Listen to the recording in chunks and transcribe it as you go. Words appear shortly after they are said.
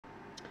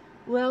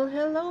Well,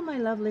 hello, my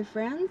lovely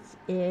friends.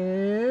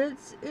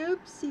 It's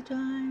oopsie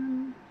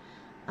time.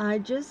 I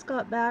just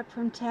got back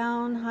from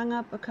town, hung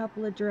up a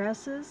couple of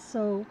dresses,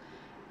 so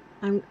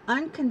I'm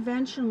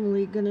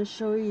unconventionally going to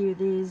show you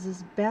these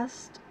as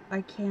best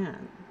I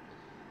can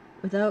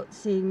without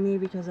seeing me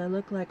because I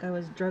look like I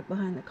was drugged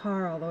behind the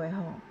car all the way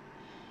home.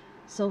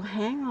 So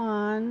hang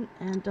on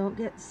and don't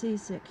get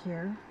seasick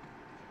here.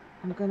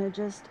 I'm going to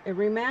just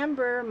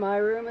remember my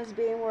room is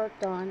being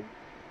worked on.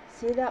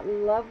 See that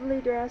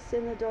lovely dress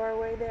in the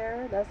doorway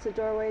there? That's the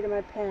doorway to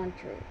my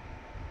pantry.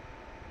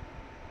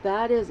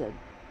 That is a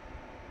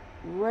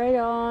right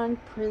on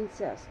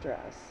princess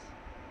dress.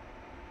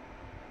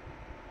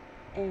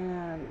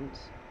 And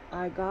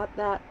I got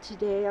that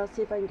today. I'll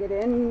see if I can get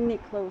any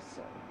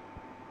closer.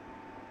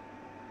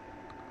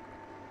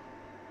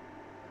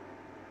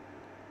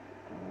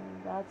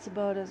 And that's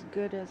about as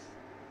good as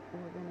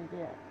we're going to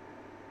get.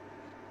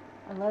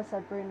 Unless I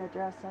bring the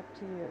dress up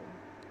to you.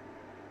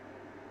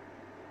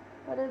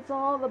 But it's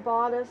all the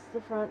bodice,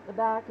 the front, the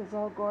back is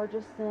all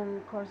gorgeous. Then,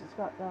 of course, it's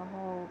got the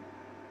whole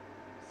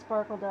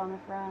sparkle down the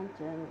front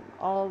and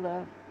all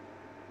the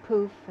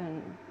poof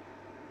and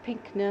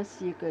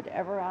pinkness you could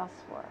ever ask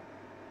for.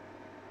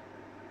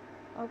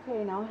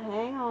 Okay, now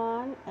hang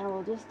on and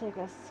we'll just take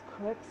a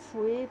quick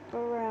sweep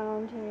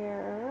around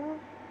here.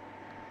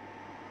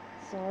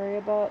 Sorry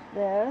about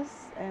this,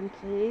 and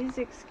please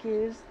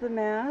excuse the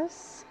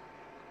mess.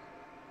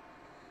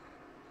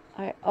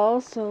 I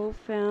also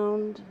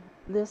found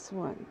this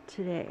one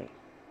today.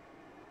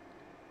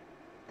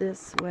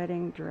 This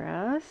wedding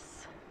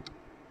dress.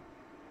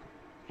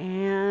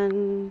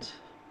 And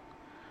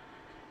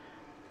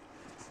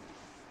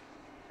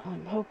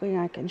I'm hoping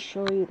I can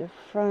show you the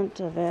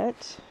front of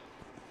it.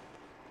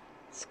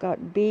 It's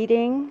got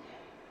beading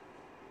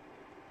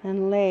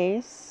and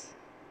lace.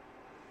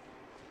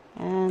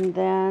 And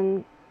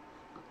then,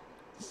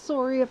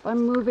 sorry if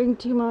I'm moving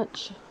too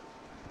much.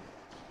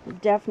 I'm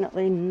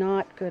definitely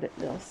not good at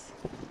this.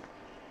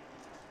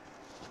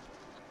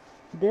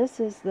 This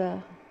is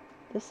the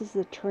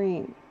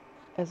train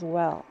as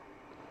well.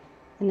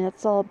 And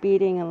it's all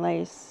beading and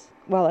lace,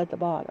 well, at the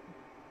bottom.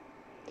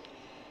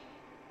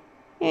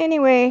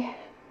 Anyway,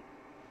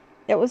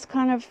 it was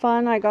kind of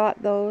fun. I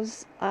got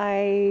those.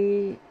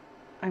 I'm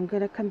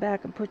going to come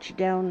back and put you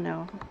down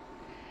now.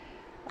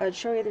 I'd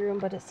show you the room,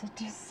 but it's a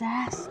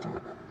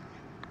disaster.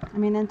 I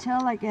mean,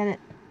 until I get it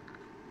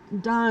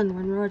done,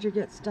 when Roger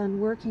gets done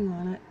working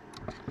on it,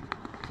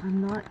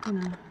 I'm not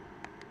going to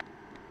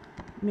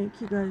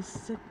make you guys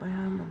sick by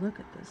having to look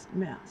at this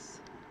mess.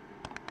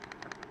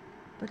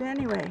 But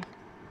anyway,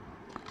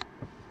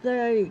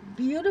 the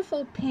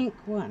beautiful pink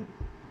one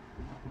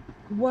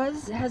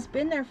has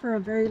been there for a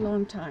very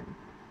long time.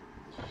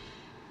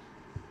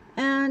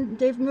 And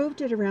they've moved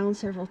it around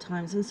several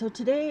times. And so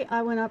today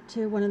I went up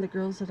to one of the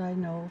girls that I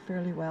know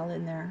fairly well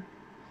in there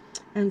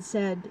and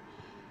said,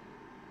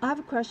 I have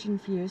a question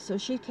for you. So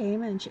she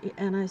came and she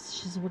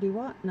said, what do you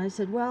want? And I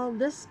said, well,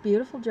 this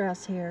beautiful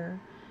dress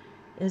here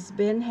has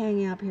been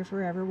hanging up here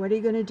forever. What are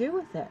you going to do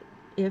with it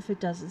if it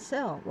doesn't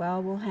sell?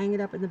 Well, we'll hang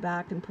it up in the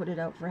back and put it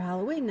out for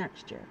Halloween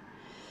next year.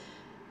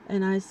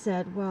 And I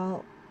said,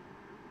 well,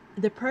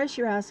 the price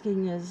you're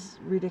asking is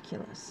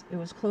ridiculous. It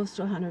was close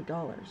to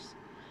 $100.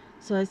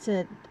 So I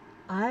said,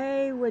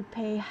 I would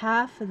pay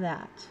half of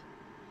that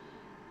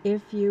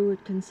if you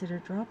would consider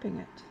dropping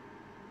it.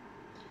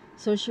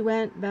 So she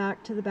went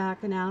back to the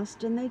back and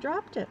asked, and they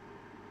dropped it.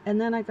 And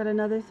then I got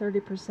another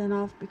 30%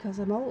 off because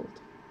I'm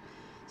old.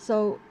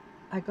 So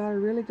I got a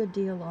really good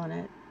deal on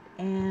it,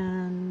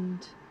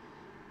 and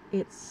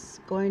it's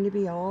going to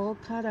be all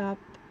cut up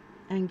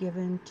and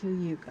given to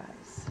you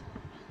guys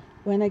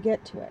when I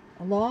get to it,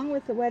 along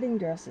with the wedding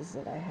dresses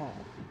that I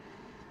have.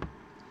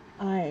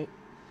 I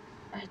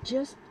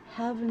just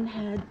haven't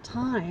had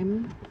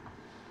time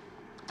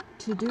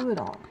to do it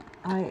all.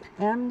 I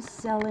am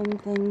selling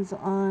things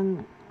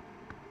on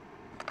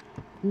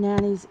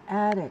Nanny's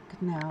Attic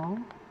now.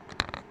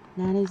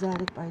 Nanny's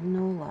Attic by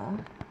Nola.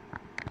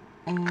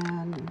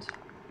 And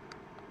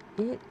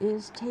it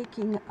is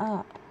taking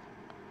up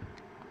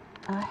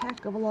a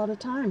heck of a lot of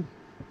time.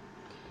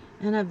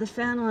 And I have the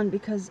fan on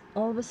because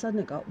all of a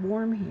sudden it got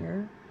warm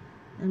here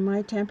and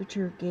my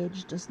temperature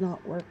gauge does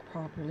not work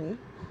properly.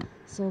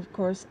 So of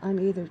course I'm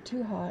either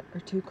too hot or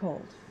too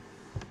cold.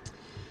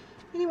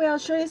 Anyway, I'll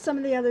show you some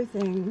of the other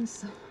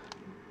things.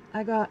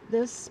 I got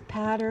this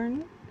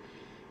pattern,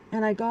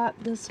 and I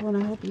got this one,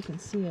 I hope you can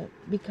see it,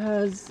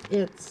 because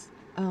it's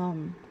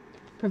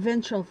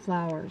provincial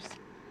flowers.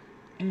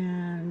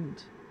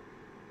 And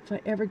if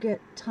I ever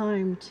get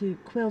time to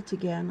quilt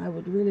again, I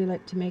would really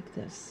like to make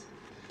this.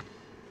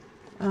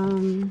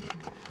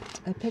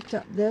 I picked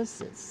up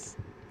this. It's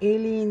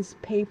Aleene's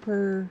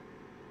paper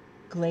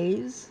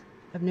glaze.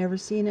 I've never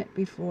seen it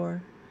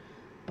before,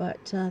 but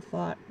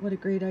thought, what a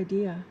great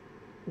idea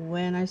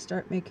when I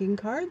start making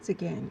cards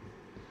again,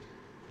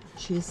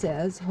 she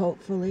says,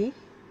 hopefully.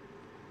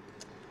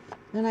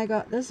 Then I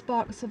got this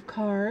box of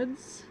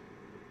cards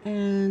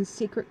and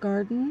Secret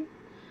Garden.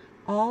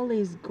 All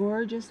these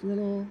gorgeous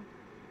little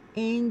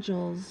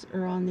angels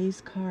are on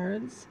these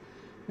cards.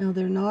 Now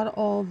they're not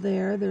all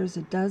there. There's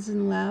a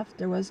dozen left.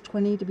 There was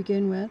 20 to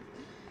begin with.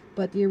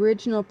 But the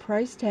original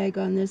price tag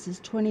on this is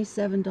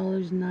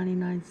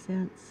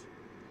 $27.99.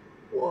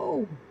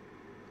 Whoa!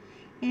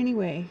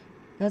 Anyway,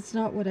 that's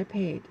not what I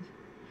paid.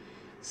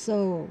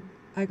 So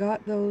I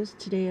got those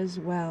today as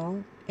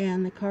well.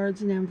 And the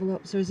cards and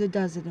envelopes, there's a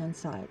dozen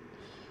inside.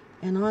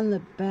 And on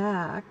the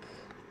back,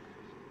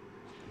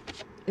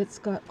 it's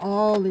got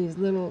all these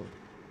little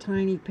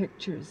tiny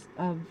pictures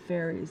of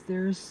fairies.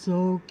 They're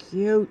so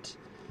cute.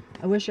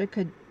 I wish I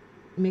could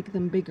make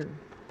them bigger.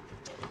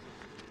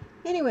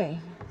 Anyway,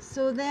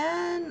 so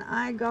then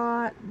I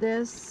got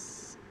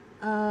this,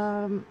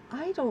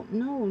 I don't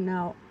know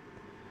now.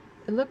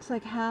 It looks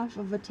like half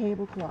of a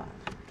tablecloth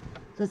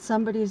that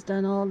somebody's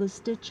done all the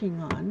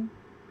stitching on.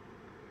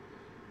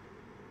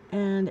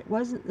 And it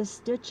wasn't the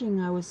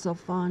stitching I was so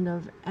fond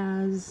of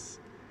as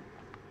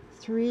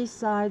 3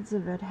 sides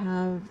of it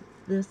have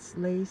this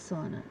lace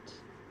on it.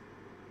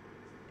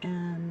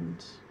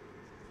 And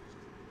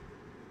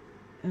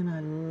I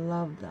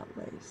love that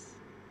lace.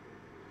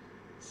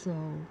 So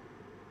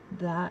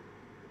that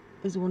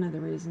is one of the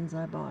reasons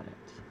I bought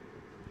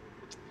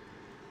it.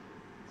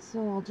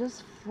 So I'll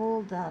just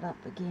fold that up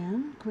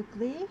again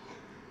quickly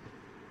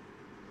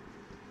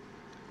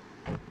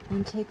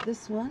and take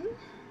this one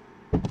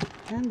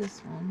and this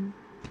one.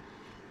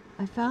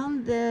 I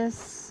found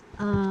this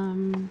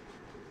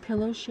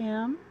pillow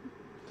sham.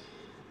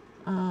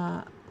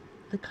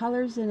 The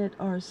colors in it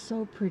are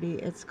so pretty.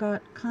 It's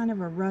got kind of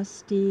a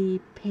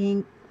rusty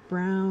pink,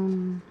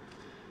 brown,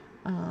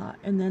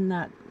 and then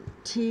that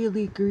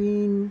tealy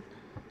green.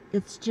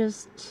 It's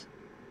just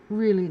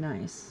really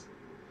nice.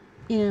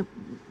 You know,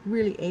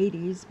 really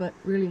 80s, but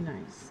really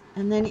nice.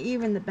 And then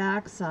even the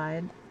back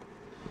side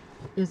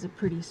is a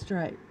pretty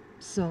stripe.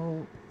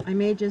 So I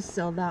may just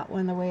sell that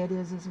one the way it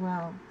is as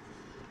well.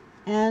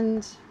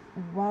 And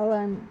while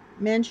I'm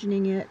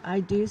mentioning it,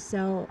 I do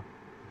sell,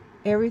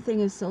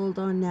 everything is sold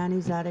on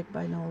Nanny's Attic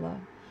by Nola.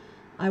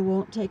 I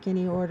won't take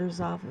any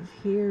orders off of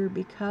here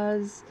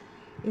because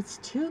it's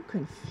too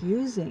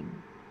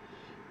confusing.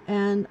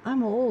 And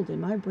I'm old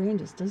and my brain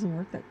just doesn't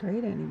work that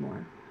great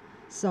anymore.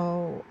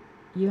 So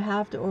you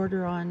have to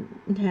order on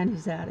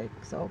Nanny's Attic.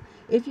 So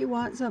if you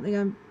want something,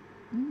 I'm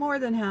more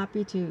than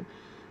happy to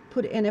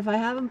put it in. If I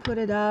haven't put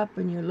it up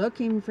and you're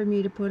looking for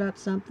me to put up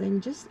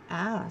something, just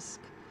ask.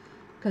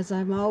 Because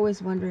I'm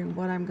always wondering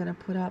what I'm going to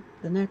put up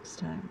the next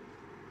time.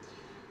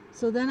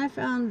 So then I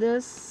found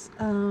this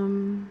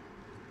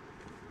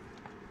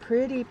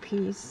pretty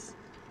piece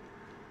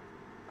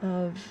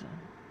of,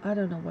 I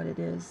don't know what it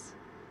is.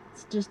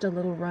 It's just a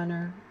little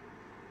runner.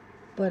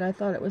 But I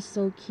thought it was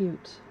so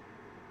cute.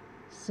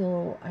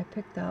 So I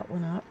picked that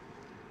one up.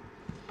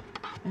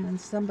 And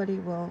somebody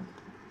will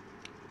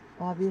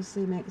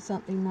obviously make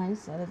something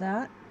nice out of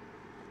that.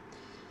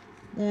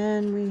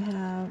 Then we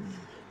have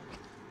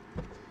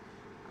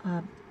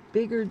a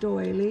bigger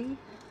doily.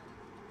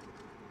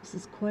 This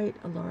is quite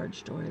a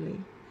large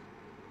doily.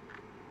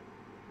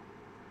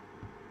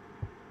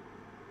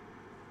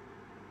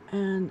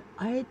 And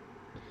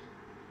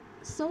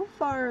so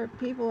far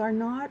people are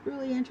not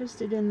really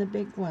interested in the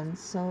big ones,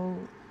 so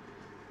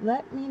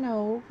let me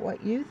know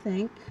what you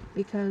think,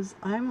 because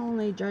I'm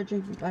only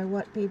judging by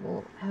what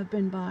people have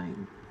been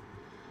buying.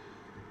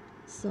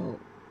 So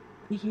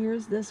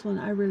here's this one.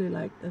 I really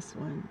like this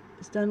one.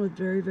 It's done with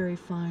very, very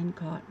fine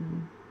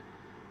cotton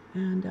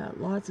and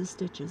lots of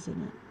stitches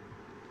in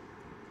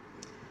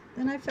it.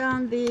 Then I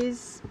found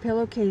these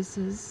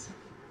pillowcases,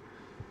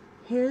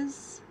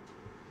 his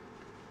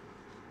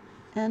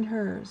and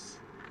hers,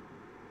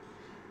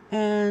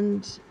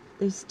 and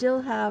they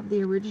still have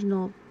the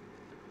original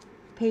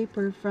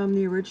paper from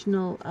the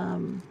original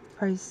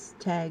price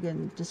tag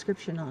and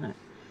description on it.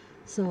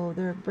 So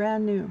they're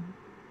brand new.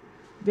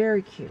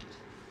 Very cute.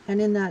 And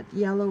in that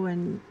yellow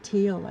and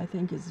teal, I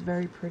think is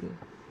very pretty.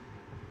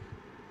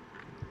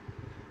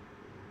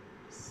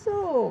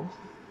 So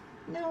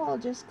now I'll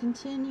just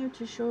continue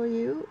to show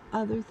you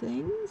other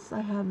things.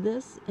 I have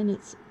this and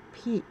it's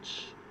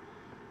peach.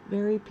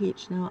 Very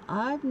peach. Now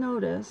I've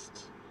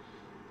noticed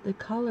the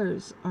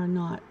colors are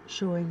not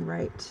showing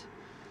right.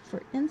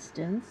 For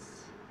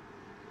instance,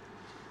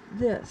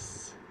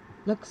 this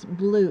looks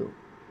blue.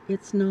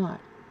 It's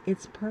not.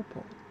 It's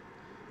purple.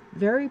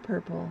 Very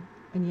purple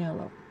and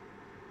yellow,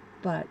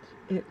 but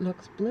it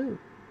looks blue.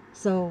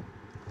 So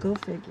go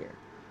figure.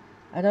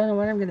 I don't know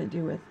what I'm going to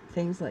do with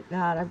things like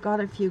that. I've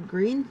got a few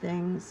green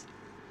things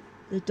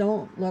that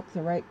don't look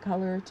the right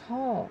color at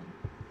all.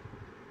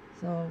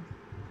 So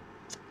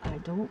I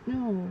don't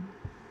know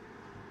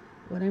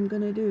what I'm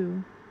going to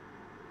do,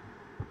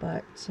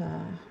 but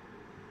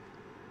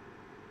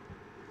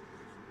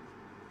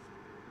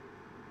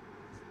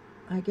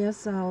I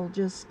guess I'll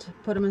just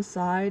put them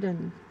aside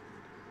and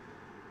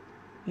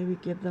maybe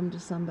give them to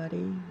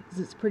somebody, because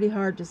it's pretty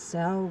hard to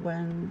sell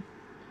when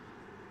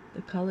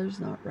the color's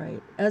not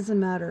right. As a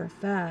matter of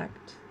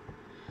fact,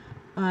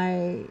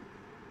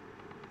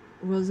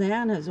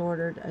 Roseanne has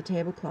ordered a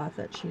tablecloth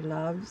that she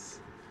loves,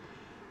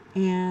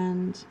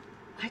 and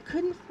I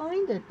couldn't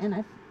find it, and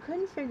I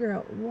couldn't figure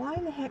out why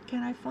the heck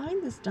can't I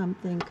find this dumb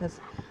thing, because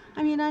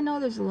I mean, I know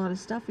there's a lot of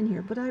stuff in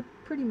here, but I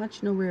pretty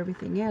much know where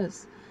everything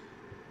is.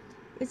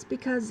 It's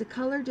because the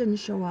color didn't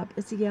show up.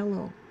 It's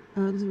yellow.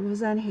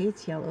 Roseanne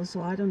hates yellow,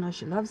 so I don't know.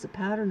 She loves the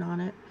pattern on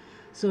it.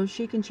 So if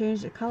she can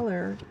change the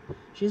color,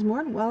 she's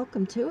more than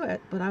welcome to it.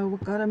 But I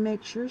gotta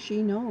make sure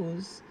she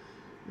knows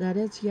that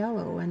it's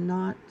yellow and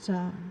not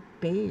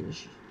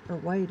beige or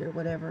white or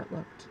whatever it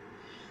looked.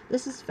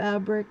 This is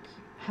fabric,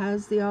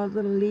 has the odd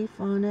little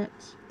leaf on it.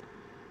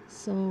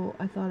 So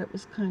I thought it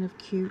was kind of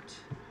cute.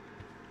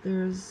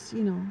 There's,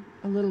 you know,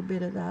 a little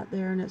bit of that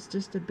there, and it's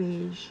just a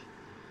beige.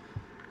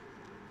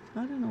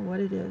 I don't know what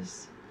it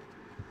is.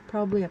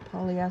 Probably a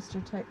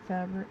polyester type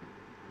fabric.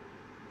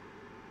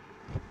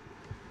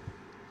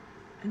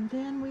 And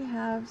then we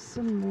have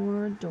some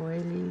more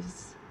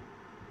doilies,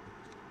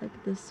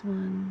 like this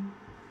one.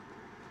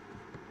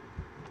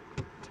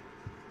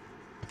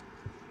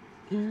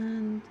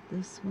 And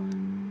this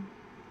one.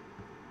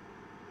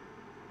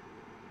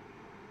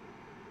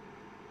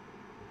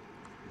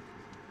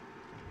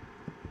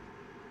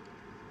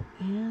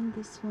 And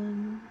this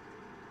one.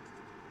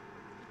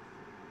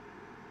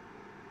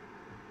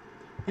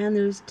 And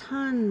there's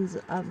tons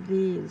of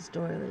these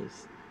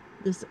doilies,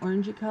 this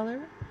orangey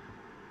color,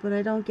 but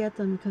I don't get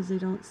them because they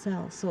don't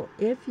sell. So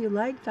if you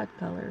like that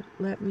color,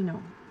 let me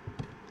know,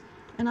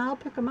 and I'll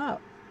pick them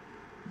up.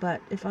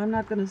 But if I'm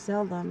not going to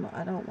sell them,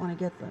 I don't want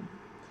to get them.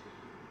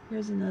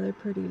 Here's another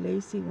pretty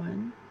lacy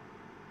one.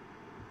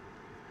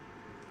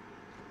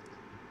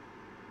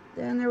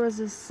 Then there was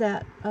a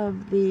set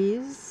of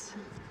these,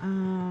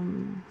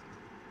 1,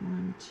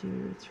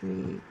 2,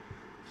 3,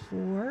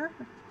 4.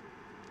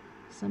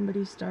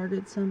 Somebody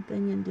started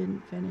something and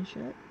didn't finish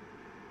it.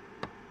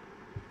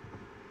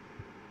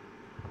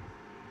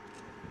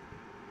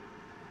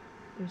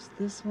 There's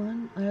this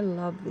one. I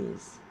love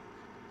these.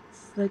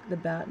 It's like the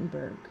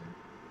Battenberg.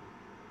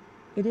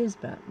 It is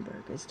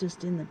Battenberg. It's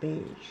just in the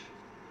beige.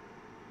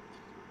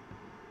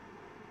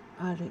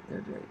 I think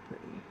they're very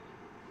pretty.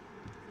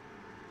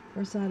 Of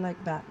course, I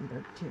like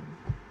Battenberg too.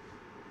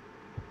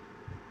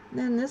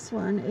 Then this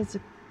one is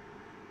a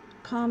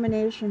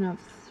combination of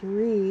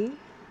 3.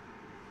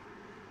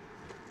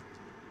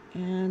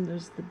 And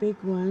there's the big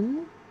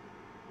one,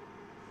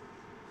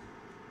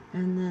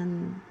 and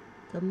then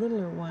the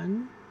littler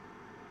one,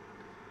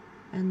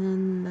 and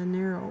then the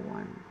narrow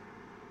one.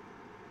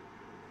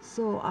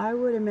 So I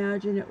would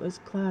imagine it was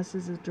classed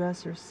as a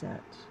dresser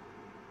set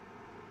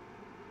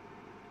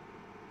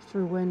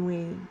for when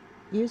we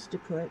used to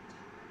put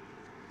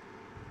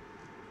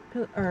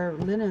our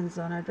linens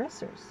on our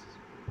dressers,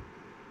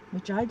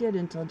 which I did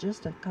until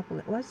just a couple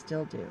of, well, I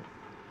still do.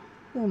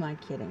 Who am I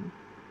kidding?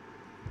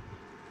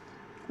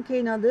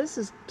 Okay, now this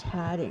is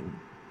tatting.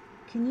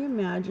 Can you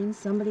imagine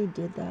somebody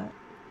did that?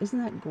 Isn't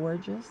that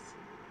gorgeous?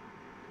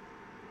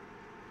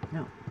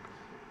 No.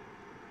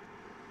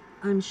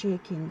 I'm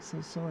shaking,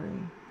 so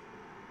sorry.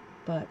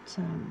 But,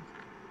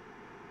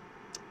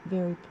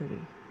 very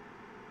pretty.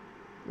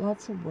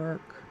 Lots of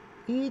work.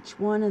 Each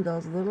one of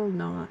those little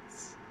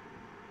knots.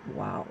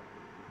 Wow.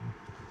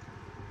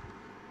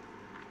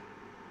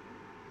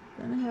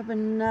 Then I have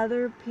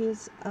another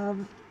piece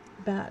of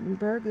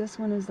Battenberg. This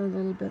one is a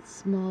little bit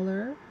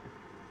smaller,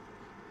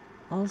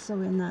 also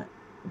in that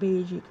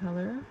beigey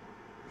color.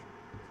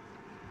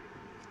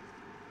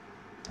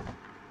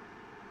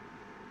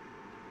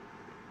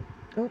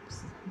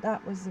 Oops,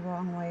 that was the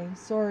wrong way.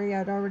 Sorry,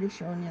 I'd already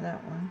shown you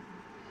that one.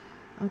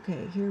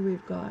 Okay, here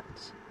we've got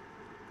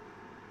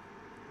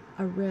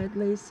a red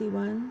lacy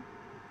one,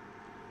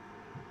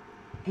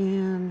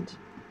 and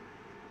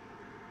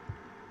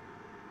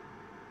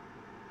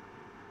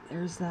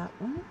there's that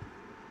one.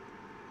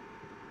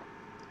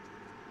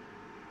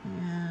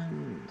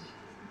 And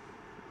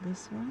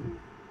this one,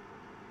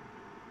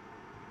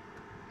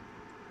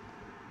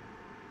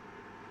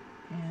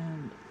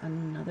 and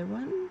another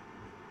one.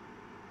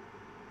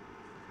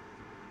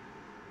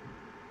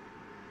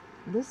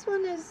 This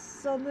one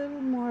is a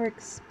little more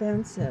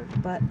expensive,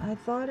 but I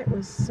thought it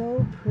was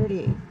so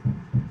pretty,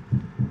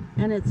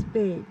 and it's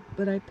big,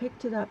 but I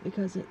picked it up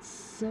because it's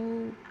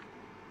so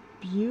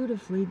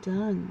beautifully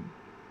done.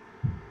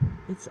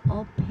 It's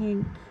all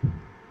pink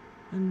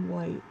and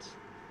white,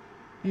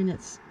 and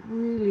it's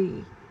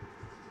really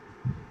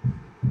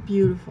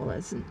beautiful.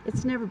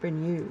 It's never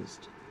been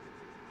used.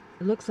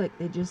 It looks like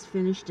they just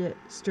finished it,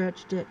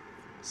 stretched it,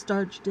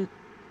 starched it,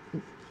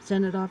 and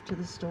sent it off to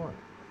the store.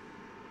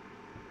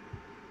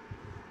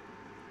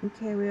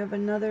 Okay, we have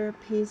another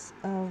piece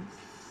of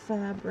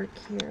fabric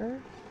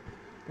here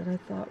that I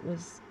thought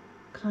was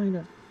kind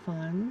of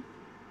fun.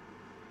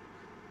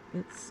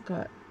 It's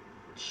got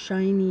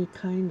shiny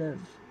kind of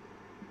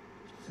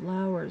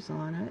flowers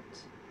on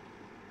it.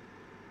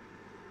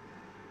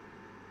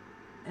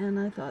 And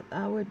I thought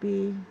that would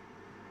be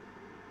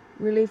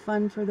really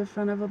fun for the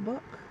front of a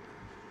book.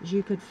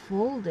 You could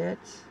fold it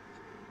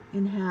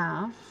in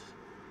half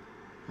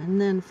and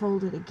then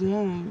fold it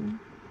again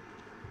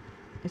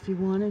if you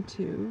wanted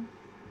to.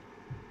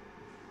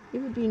 It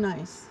would be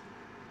nice.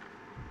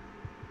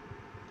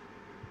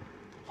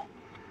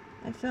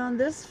 I found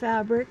this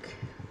fabric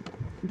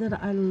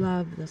that I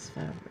love. This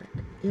fabric.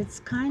 It's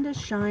kind of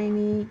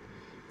shiny.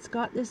 It's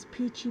got this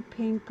peachy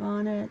pink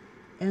on it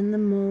and the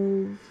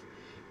mauve,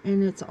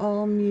 and it's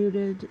all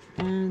muted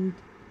and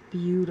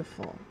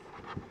beautiful.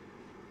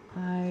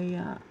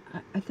 I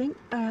think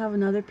I have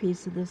another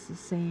piece of this the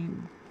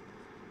same.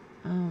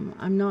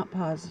 I'm not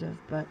positive,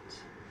 but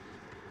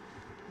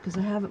because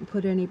I haven't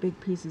put any big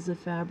pieces of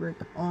fabric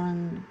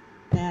on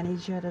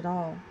panties yet at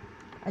all.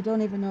 I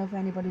don't even know if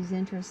anybody's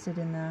interested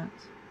in that.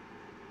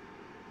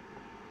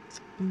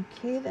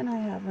 Okay, then I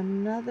have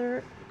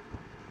another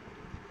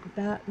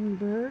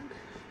Battenberg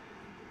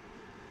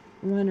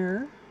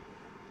runner.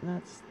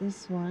 That's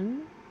this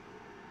one.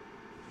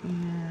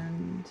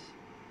 And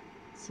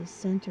it's the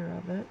center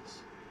of it.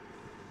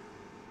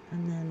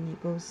 And then you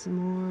go some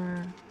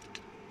more.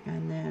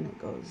 And then it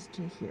goes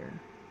to here.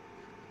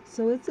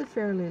 So it's a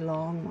fairly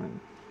long one.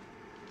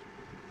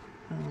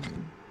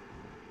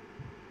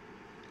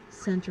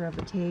 Center of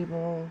a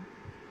table,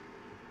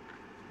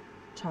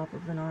 top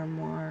of an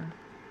armoire,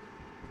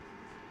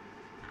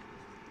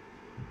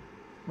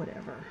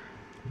 whatever.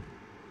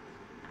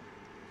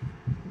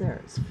 There,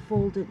 it's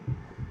folded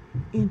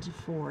into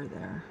 4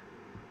 there.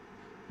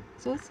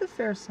 So it's a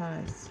fair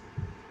size.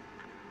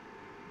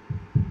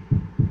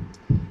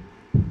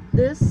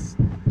 This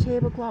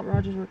tablecloth,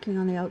 Roger's working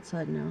on the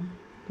outside now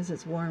because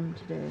it's warm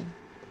today.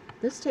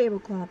 This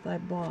tablecloth I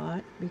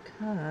bought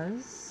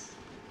because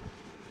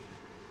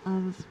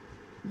of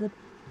the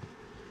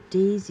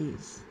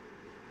daisies.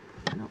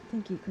 I don't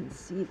think you can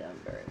see them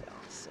very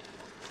well, so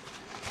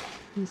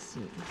let me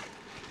see.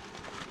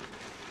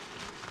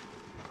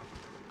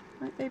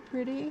 Aren't they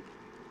pretty?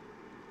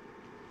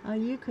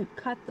 You could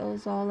cut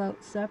those all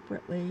out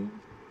separately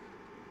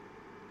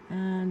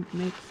and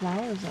make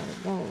flowers out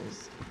of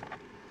those.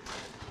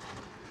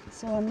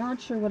 So I'm not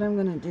sure what I'm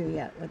going to do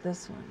yet with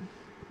this one.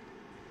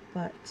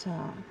 But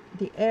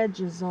the edge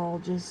is all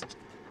just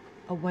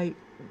a white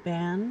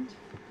band.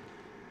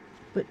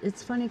 But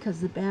it's funny because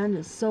the band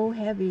is so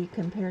heavy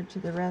compared to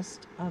the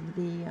rest of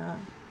the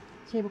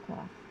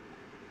tablecloth.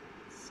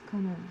 It's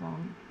kind of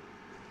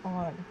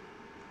odd.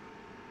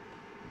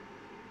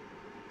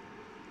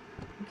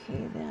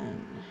 Okay,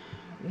 then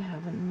we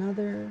have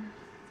another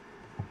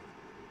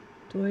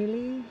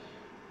doily.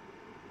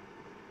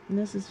 And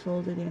this is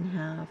folded in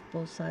half.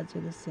 Both sides are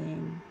the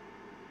same.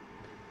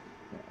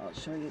 Here, I'll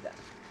show you that.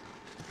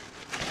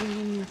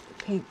 And with the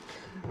pink.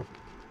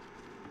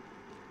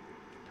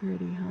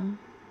 Pretty, huh?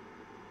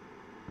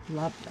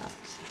 Love that.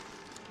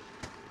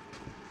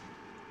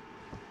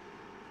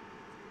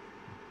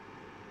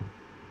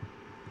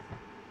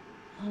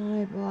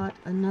 I bought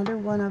another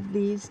one of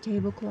these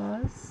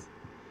tablecloths.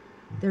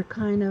 They're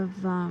kind of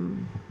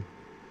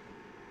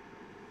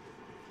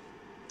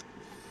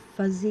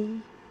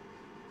fuzzy.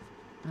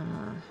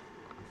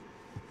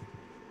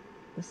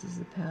 This is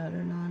the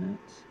pattern on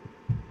it.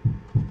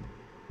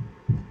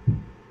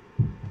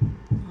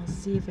 I'll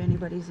see if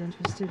anybody's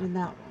interested in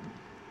that one.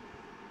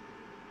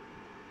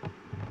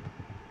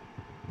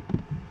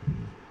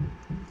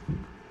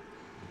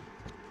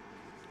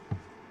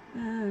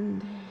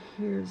 And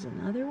here's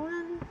another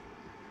one.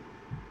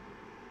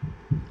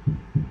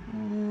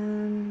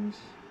 And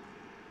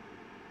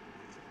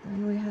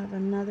then we have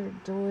another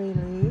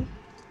doily.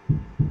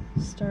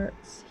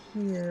 Starts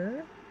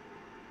here.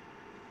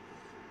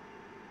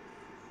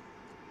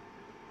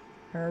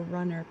 Or a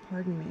runner,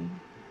 pardon me.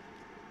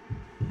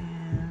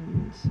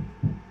 And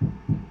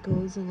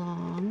goes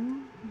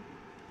along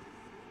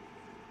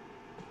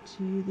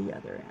to the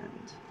other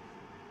end.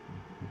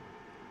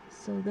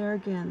 So there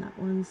again, that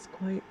one's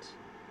quite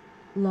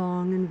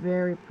long and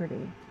very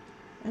pretty.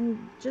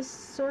 And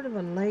just sort of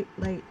a light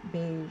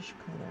beige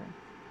color.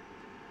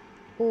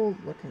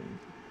 Old looking.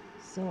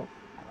 So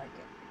I like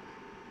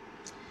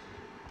it.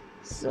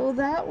 So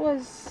that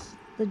was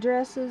the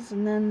dresses,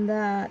 and then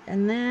that,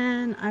 and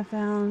then I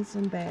found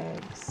some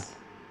bags.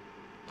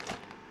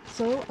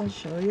 So I'll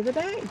show you the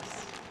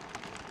bags.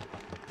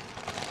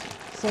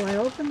 So I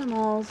opened them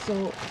all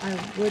so I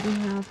wouldn't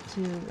have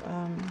to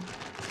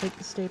take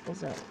the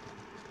staples out.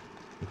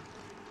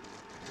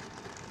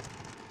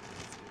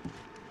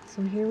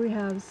 So here we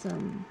have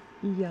some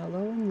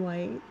yellow and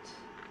white.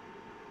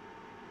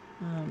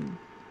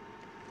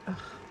 Can't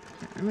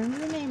remember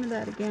the name of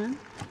that again.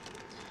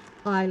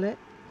 Eyelet.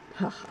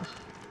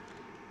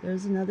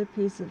 There's another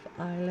piece of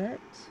eyelet.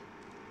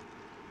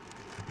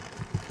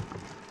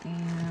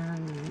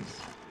 And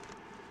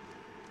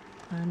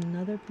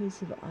another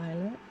piece of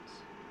eyelet.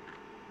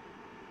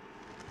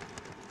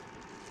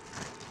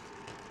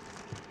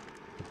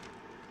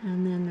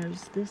 And then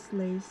there's this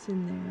lace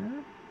in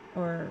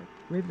there, or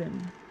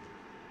ribbon.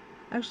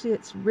 Actually,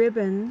 it's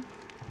ribbon,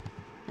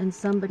 and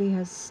somebody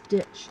has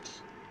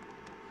stitched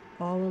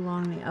all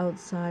along the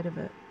outside of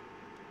it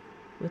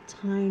with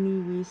tiny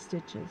wee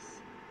stitches.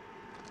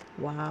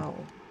 Wow.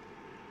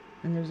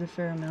 And there's a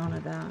fair amount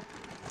of that.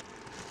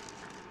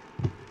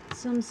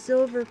 Some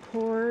silver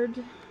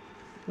cord,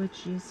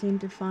 which you seem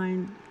to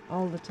find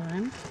all the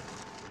time.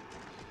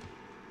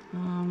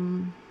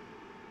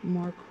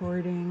 more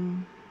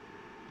cording,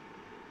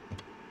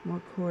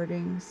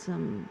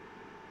 some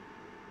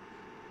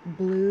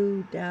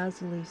blue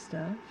dazzly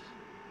stuff.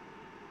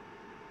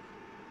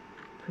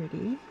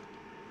 Pretty.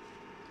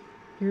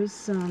 Here's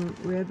some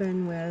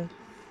ribbon with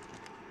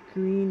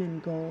green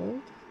and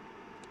gold.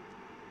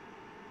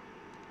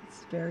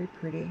 It's very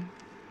pretty.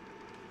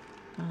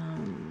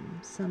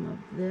 Some of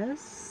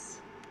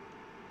this.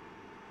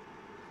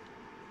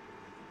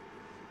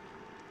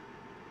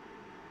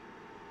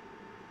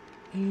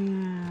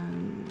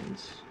 And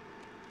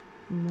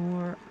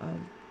more of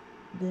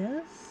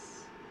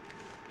this.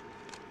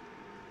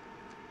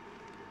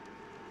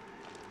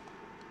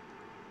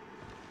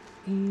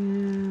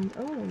 And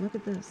oh, look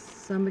at this.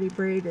 Somebody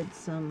braided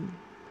some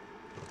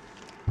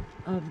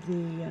of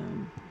the,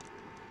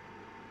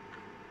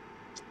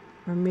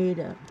 or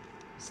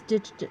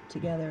stitched it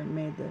together and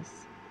made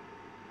this.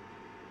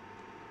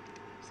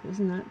 So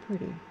isn't that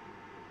pretty?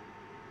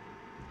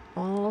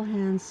 All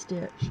hand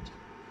stitched.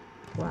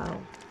 Wow.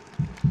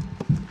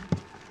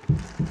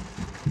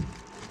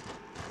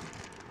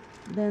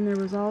 Then there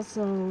was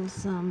also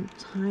some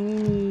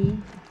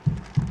tiny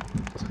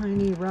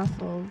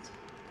ruffled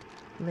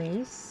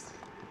lace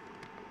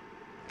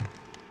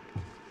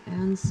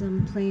and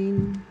some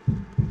plain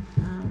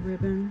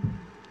ribbon,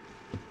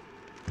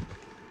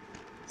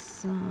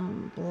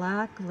 some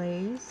black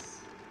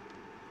lace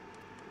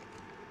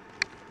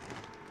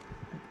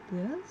like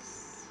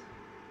this,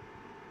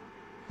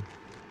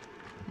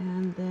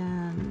 and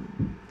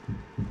then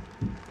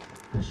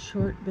a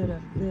short bit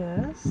of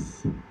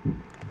this,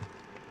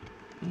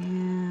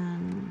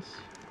 and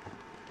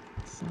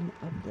some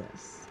of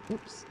this.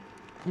 Oops,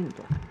 in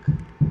black.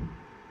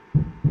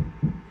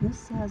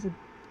 This has a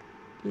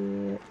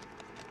bit,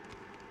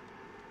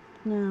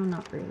 no,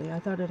 not really. I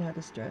thought it had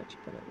a stretch,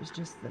 but it was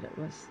just that it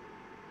was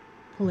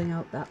pulling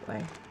out that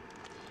way.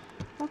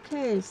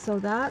 Okay, so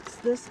that's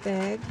this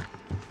bag.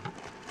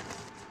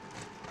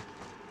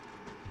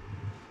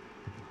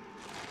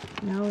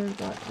 Now we've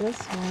got this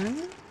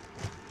one.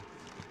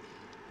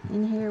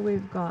 In here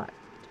we've got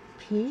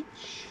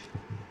peach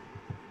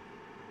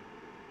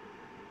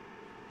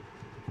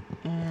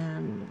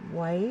and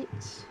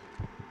white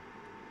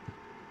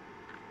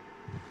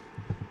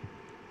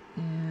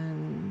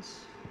and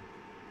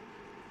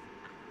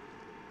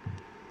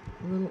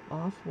a little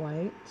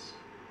off-white.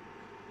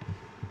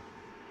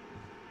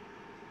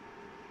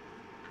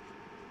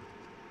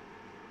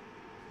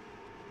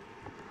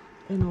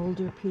 An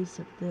older piece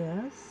of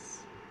this.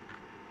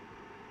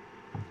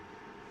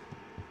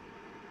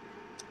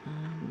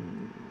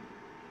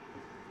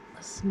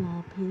 A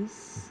small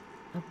piece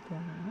of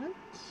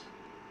that.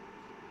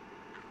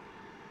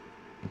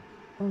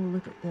 Oh,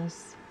 look at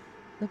this.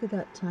 Look at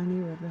that tiny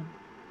ribbon.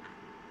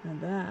 Now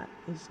that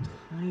is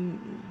tiny.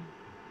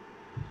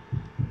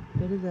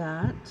 Bit of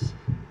that.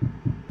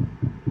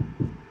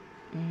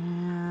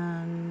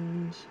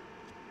 And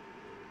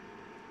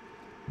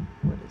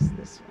what is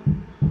this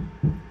one?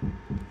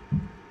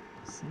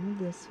 Some of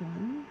this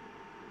one.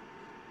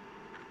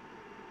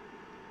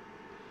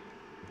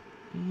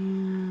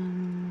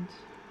 And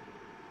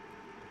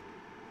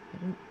I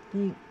don't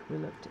think we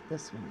looked at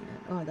this one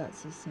yet. Oh,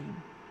 that's the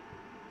same.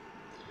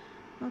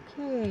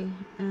 Okay,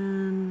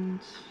 and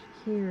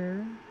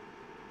here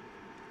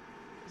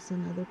is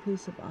another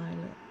piece of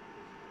eyelet.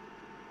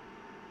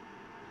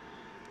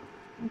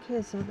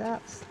 Okay, so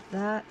that's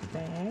that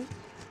bag.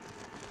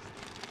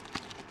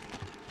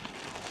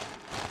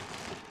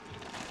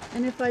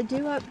 And if I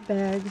do up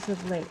bags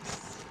of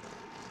lace,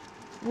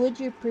 would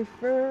you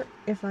prefer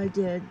if I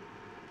did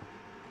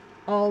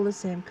all the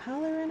same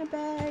color in a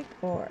bag,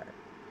 or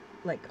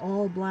like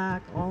all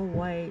black, all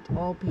white,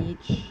 all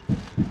peach,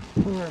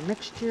 or a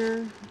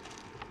mixture?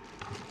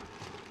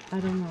 I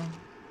don't know.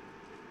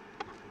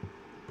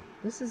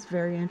 This is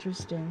very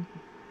interesting.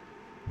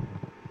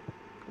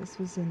 This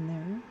was in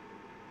there.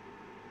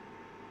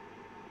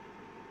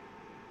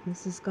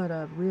 This has got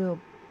a real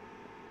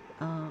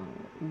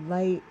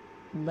light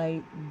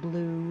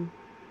blue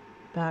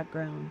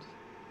background.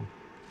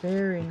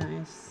 Very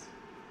nice.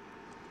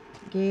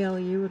 Gail,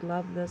 you would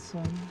love this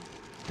one.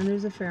 And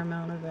there's a fair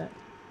amount of it.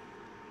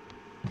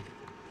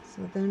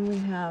 So then we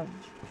have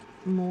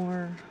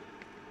more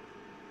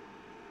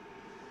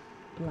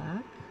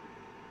black.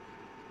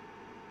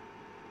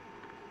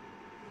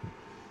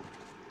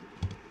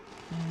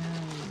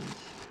 And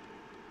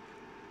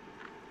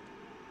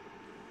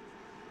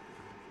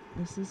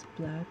this is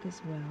black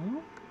as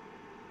well.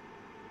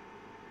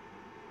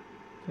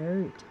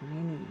 Very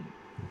tiny.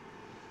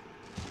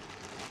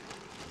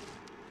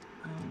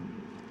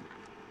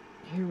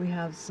 Here we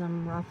have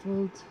some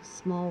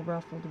small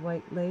ruffled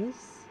white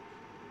lace.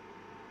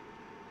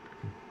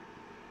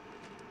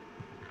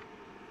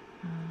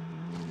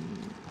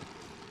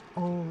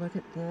 Oh, look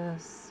at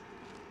this.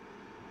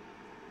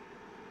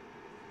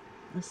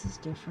 This is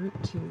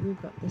different too.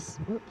 We've got this,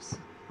 whoops,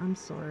 I'm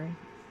sorry.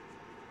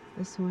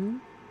 This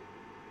one.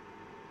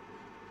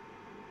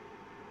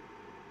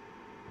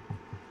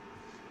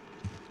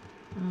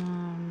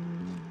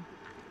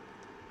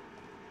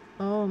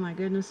 Oh my my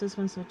goodness, this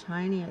one's so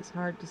tiny it's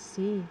hard to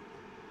see.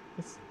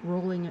 It's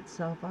rolling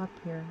itself up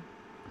here.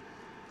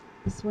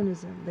 This one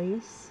is a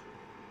lace.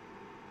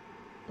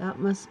 That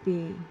must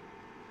be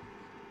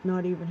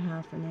not even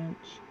half an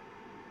inch.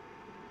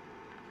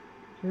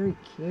 Very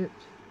cute.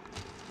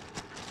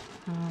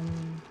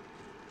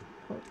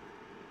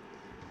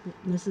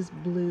 This is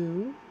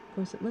blue. Of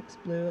course it looks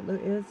blue.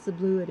 It's the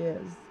blue it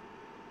is.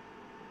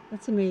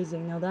 That's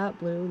amazing. Now that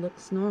blue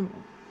looks normal.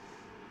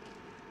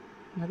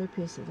 Another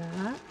piece of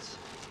that.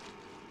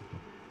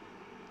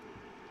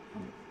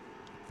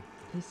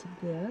 Piece of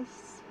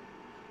this.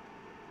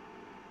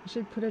 I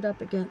should put it up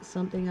against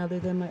something other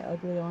than my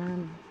ugly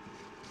arm.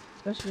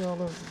 Especially all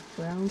those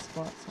brown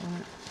spots on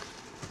it.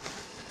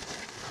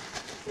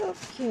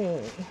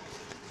 Okay.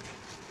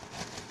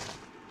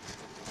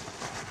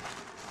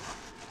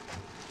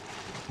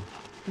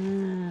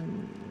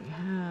 And we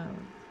have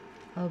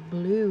a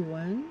blue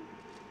one.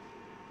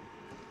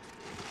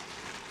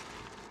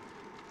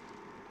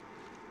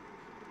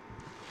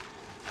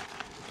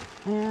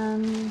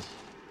 And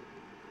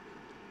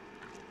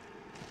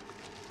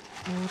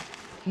a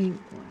pink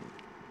one.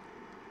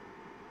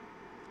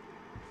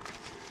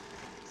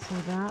 So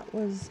that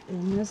was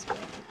in this bag.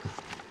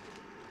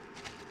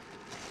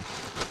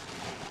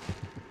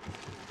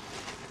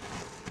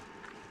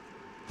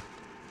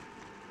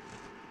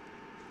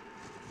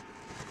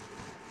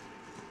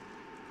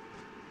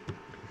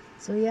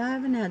 So yeah, I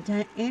haven't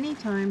had any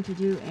time to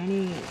do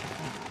any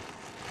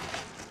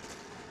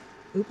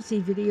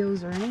oopsie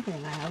videos or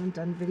anything. I haven't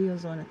done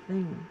videos on a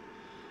thing.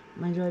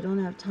 Mind you, I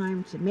don't have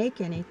time to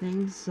make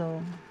anything,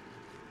 so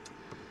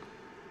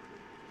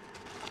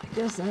I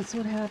guess that's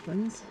what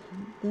happens.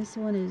 This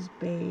one is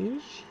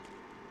beige.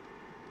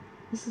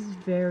 This is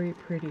very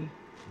pretty.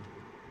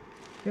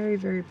 Very,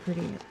 very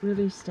pretty. It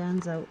really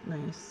stands out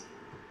nice.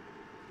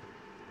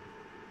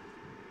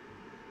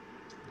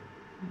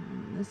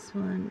 And this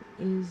one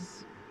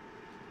is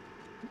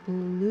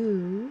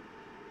blue.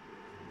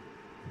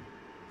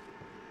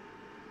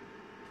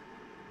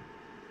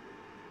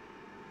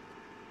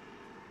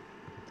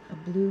 A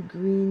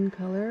blue-green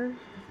color.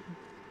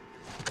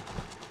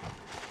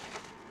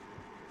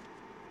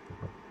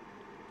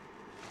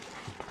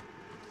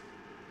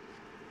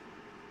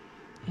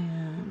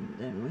 And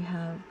then we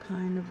have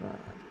kind of a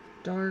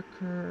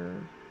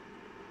darker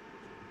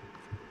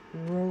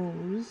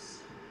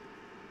rose.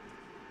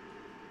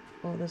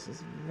 Oh, this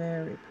is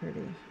very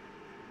pretty.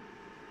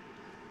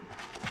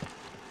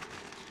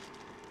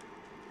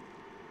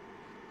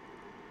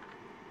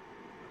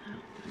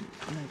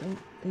 And I don't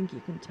think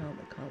you can tell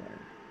the color.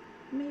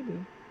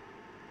 Maybe.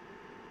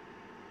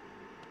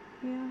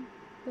 Yeah,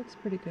 looks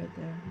pretty good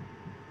there.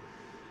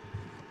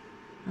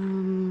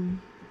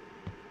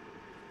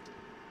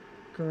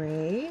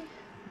 Gray,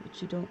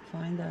 which you don't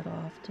find that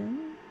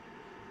often.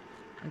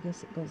 I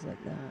guess it goes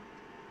like that.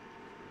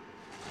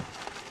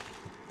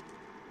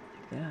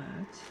 Like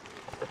that.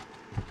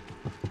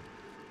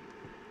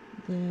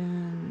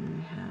 Then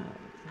we have,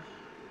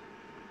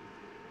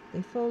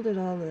 they folded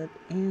all the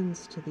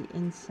ends to the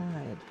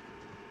inside.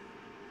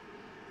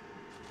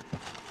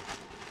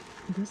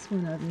 This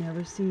one I've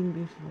never seen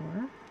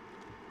before.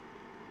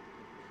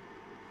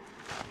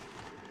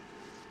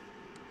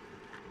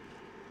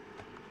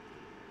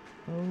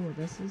 Oh,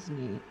 this is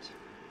neat.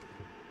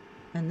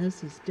 And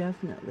this is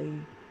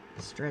definitely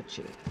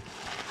stretchy.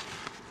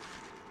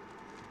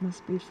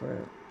 Must be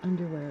for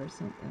underwear or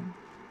something.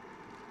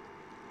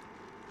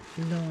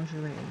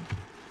 Lingerie.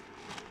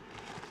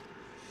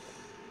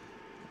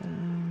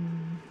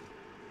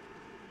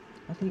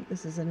 I think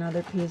this is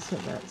another piece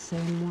of that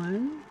same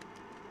one.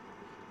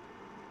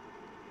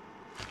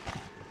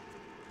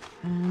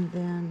 And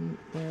then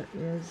there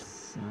is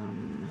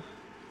some,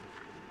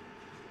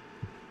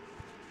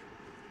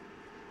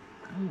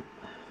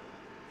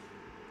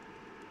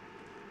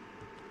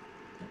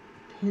 the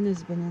pin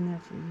has been in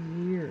there for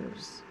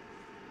years.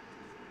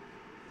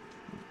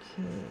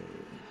 Okay,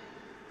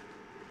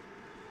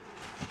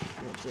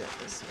 we'll do it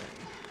this way.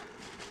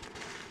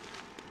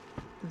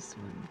 This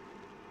one.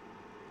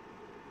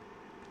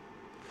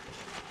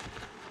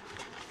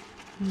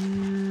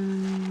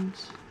 And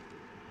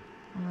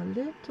a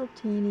little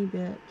teeny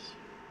bit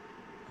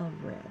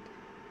of red.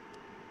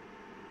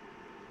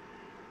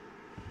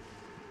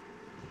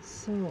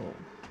 So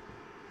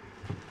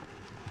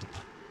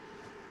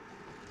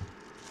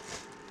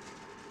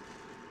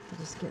I'll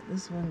just get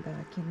this one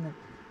back in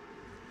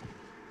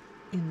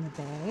the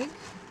bag.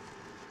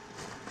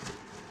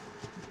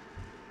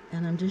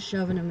 And I'm just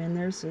shoving them in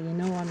there so you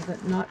know I'm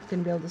not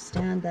going to be able to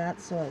stand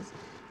that. So as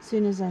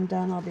soon as I'm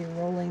done, I'll be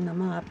rolling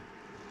them up.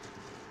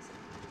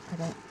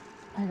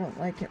 I don't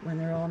like it when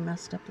they're all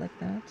messed up like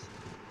that.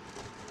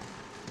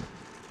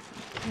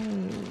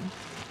 Okay.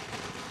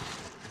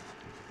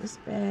 This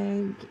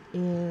bag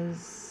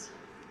is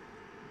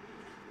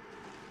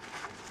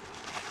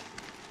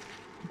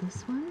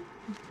this one.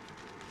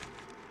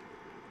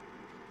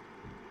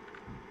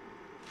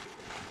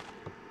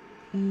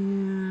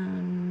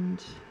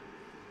 And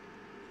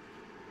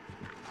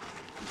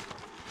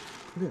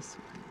this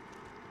one.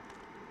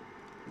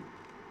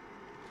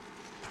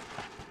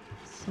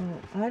 So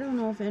I don't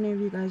know if any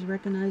of you guys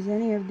recognize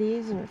any of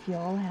these, or if you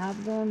all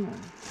have them,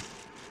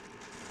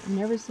 or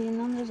never seen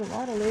them. There's a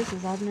lot of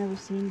laces I've never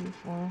seen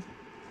before.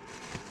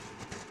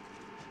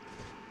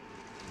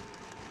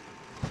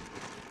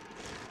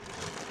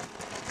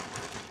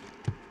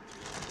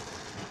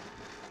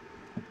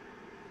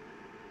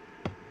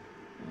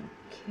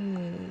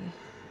 Okay.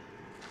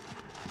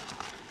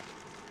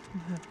 We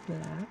have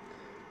black.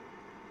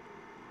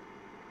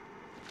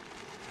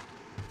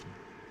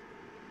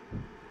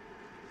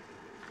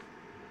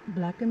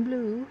 Black and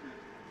blue.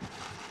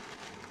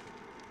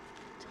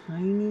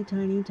 Tiny,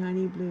 tiny,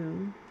 tiny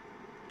blue.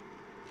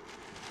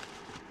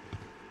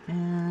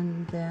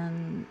 And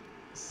then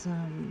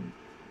some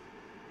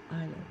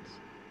eyelets.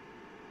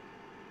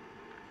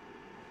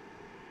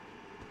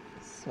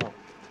 So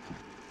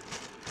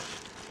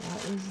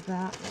that is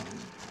that one.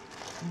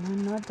 And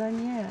I'm not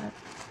done yet.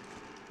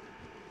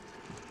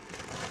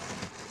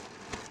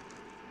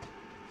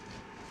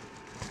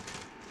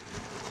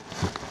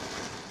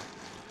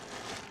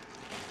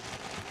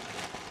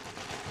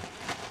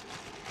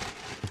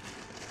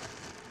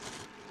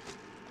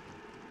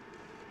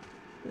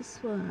 This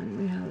one,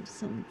 we have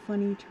some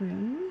funny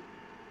trim,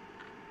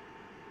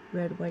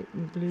 red, white,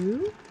 and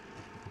blue.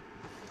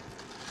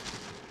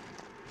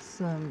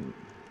 Some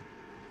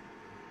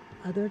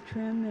other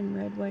trim in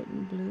red, white,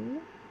 and blue,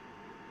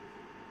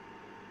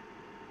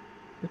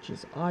 which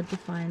is odd to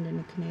find in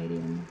a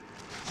Canadian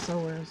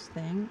sewer's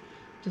thing.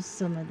 Just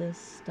some of this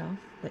stuff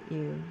that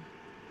you,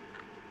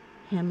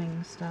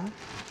 hemming stuff.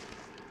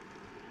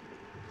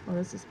 Oh,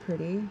 this is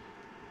pretty.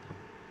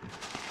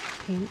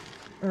 Pink,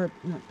 or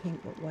not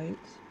pink, but white.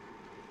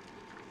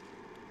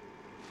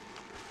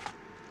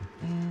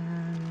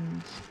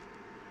 And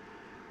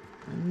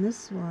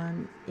this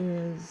one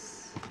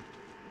is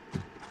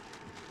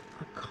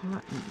a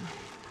cotton.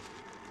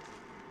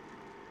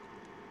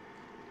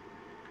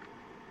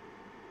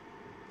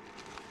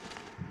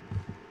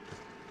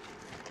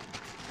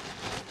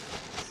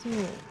 So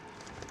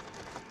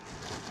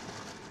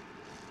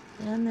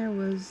then there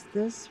was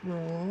this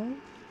roll,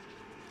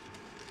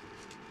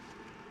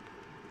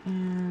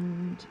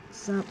 and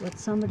what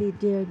somebody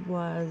did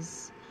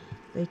was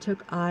they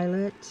took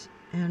eyelet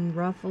and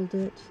ruffled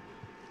it,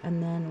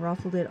 and then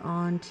ruffled it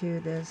onto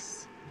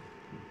this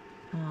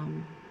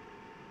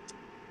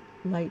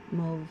light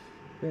mauve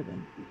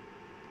ribbon,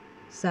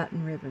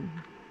 satin ribbon.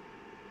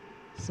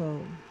 So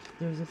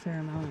there's a fair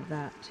amount of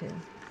that too.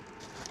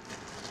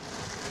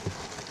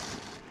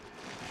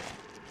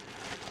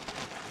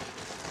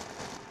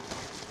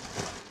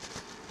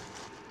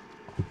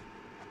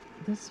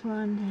 This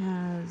one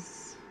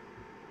has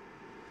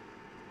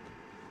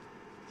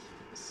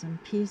some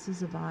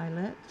pieces of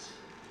eyelet.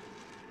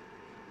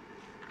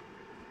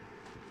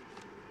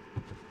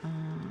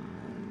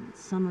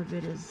 Some of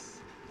it is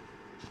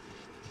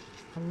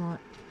a lot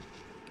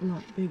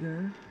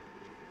bigger.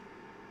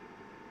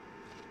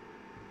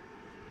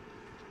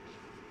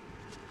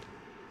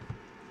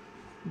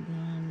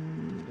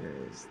 Then there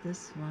is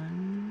this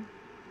one.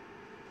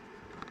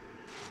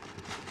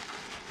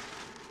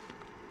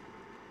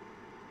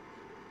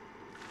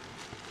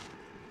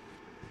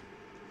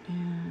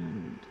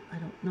 And I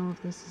don't know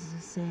if this is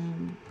the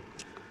same.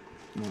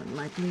 More than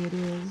likely it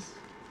is.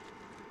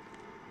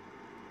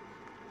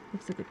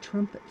 Looks like a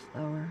trumpet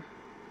flower.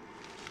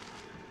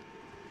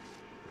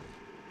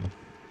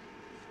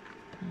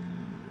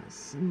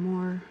 Some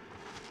more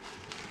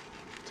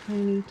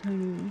tiny,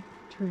 tiny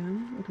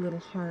trim with little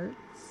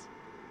hearts.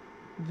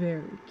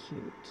 Very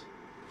cute.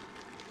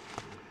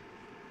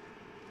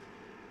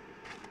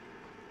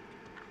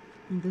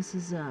 And this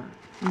is a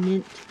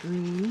mint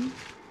green.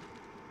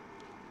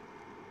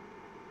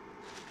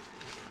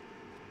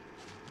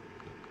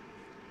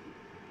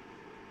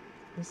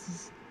 This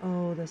is,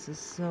 oh, this is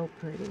so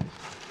pretty.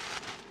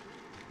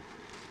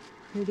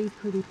 Pretty,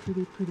 pretty,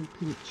 pretty, pretty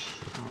peach.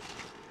 Oh.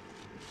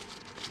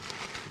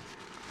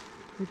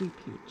 Pretty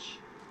peach.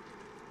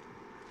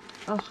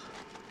 Oh.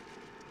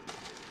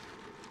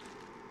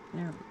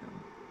 There we go.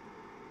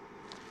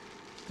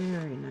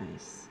 Very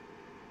nice.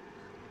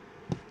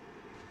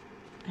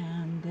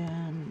 And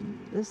then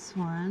this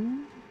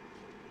one,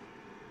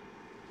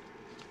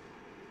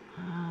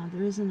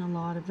 there isn't a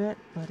lot of it,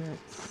 but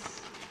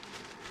it's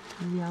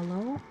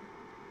yellow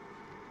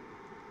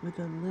with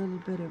a little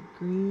bit of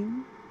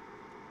green,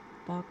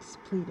 box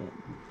pleated.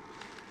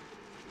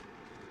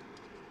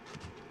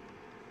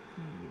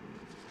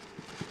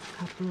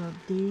 A couple of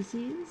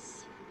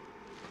daisies,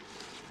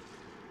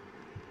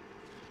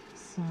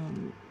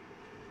 some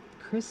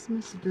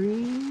Christmas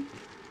green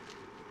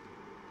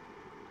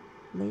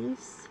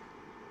lace,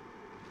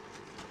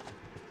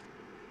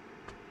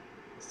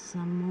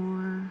 some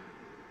more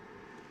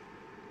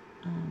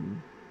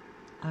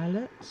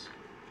eyelet,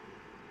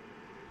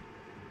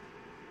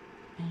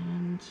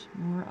 and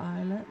more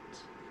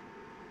eyelet,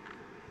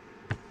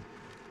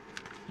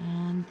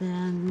 and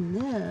then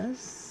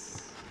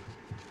this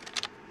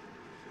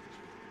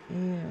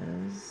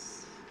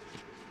is,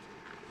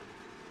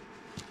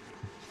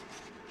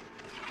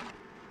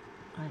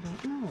 I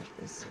don't know what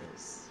this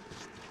is.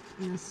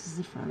 And this is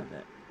the front of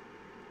it.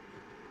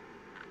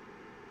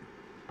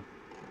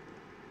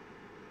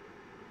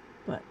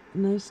 But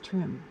nice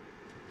trim.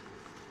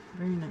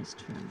 Very nice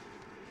trim.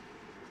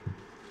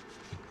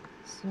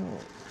 So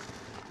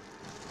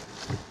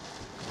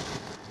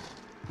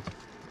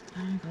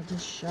I think I'll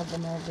just shove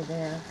them over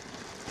there.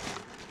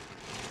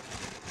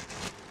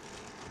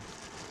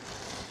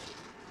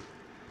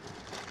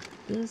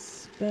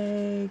 This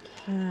bag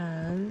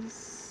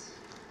has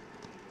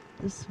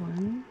this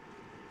one,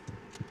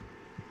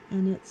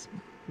 and it's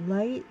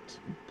light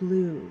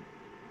blue,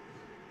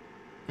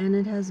 and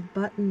it has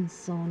buttons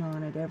sewn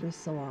on it every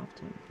so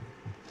often.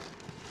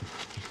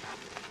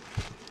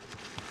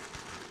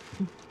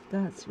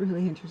 That's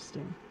really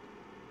interesting.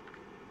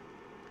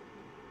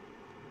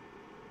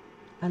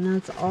 And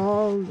that's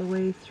all the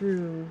way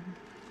through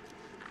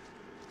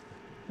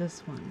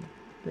this one.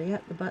 But yeah,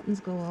 the buttons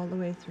go all the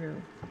way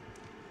through.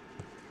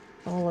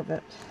 All of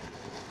it.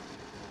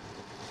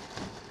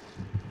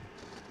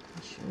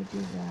 I showed you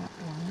that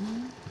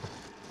one.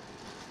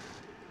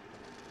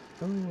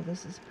 Oh,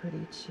 this is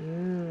pretty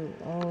too.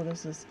 Oh,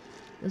 this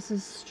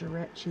is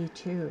stretchy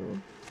too.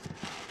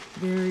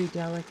 Very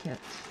delicate.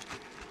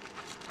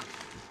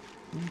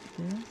 Like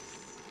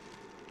this.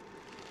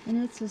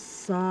 And it's a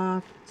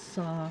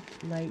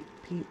soft, light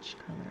peach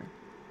color.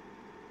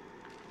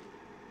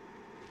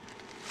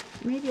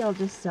 Maybe I'll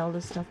just sell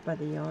this stuff by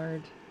the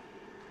yard.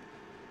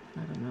 I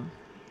don't know.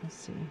 Let's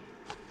see.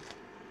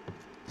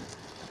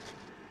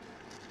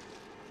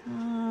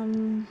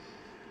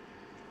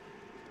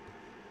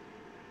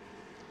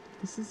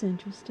 This is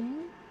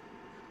interesting.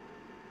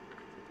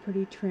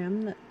 Pretty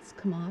trim that's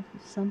come off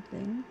of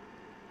something.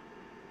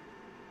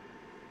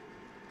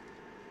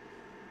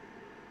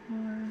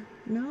 Or,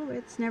 no,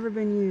 it's never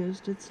been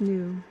used. It's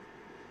new.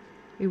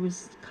 It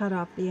was cut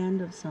off the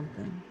end of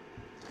something.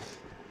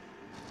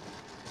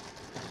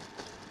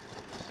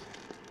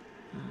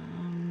 Oh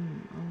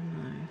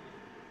my.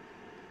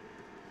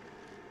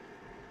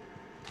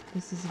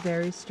 This is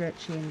very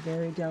stretchy and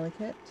very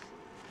delicate.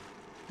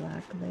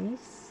 Black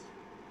lace.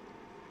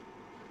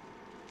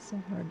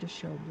 So hard to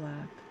show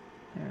black.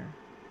 There.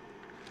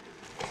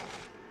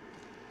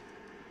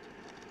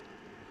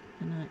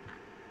 And I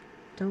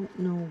don't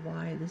know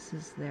why this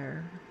is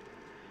there,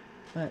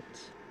 but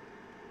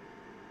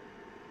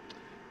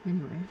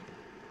anyway.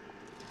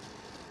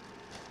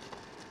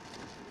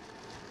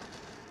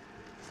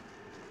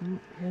 Oh,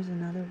 here's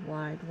another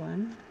wide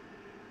one.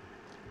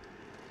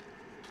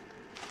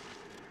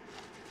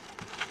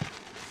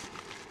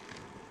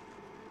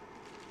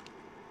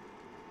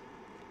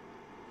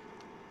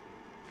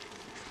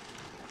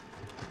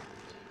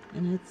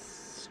 And it's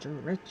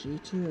stretchy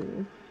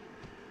too.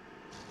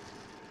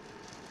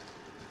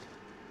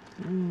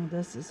 Oh,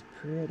 this is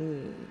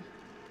pretty.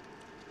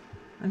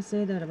 I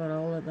say that about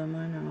all of them,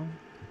 I know.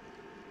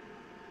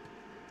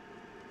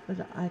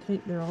 But I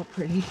think they're all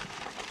pretty.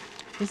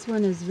 This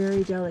one is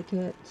very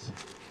delicate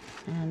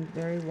and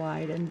very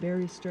wide and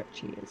very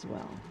stretchy as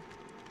well.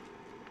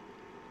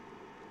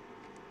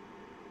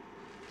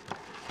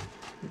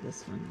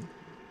 This one,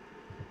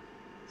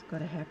 it's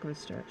got a heck of a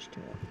stretch to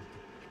it.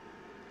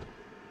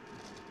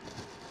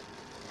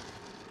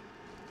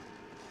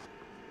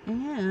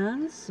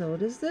 And so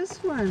does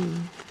this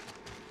one.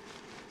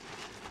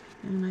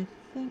 And I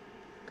think,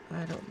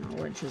 I don't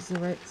know which is the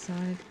right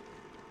side.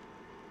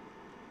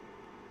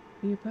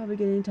 You're probably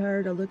getting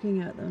tired of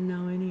looking at them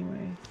now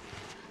anyway.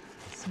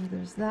 So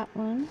there's that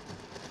one.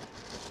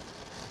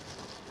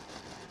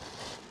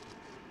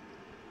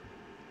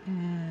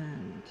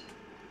 And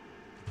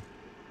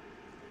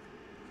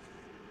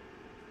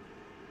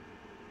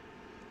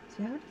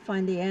so you have to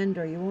find the end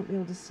or you won't be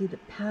able to see the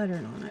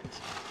pattern on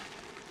it.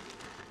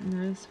 And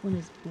this one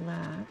is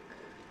black.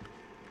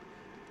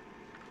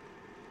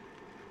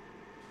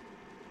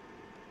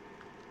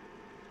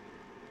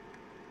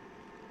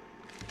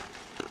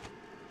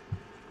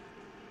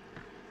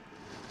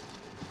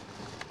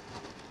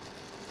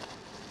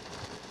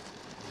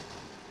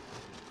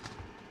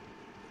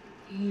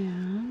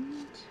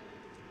 And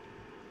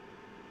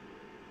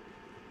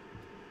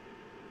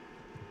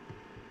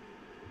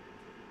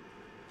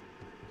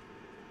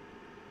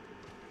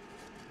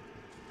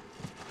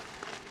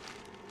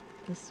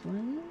this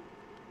one.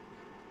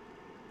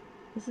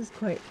 This is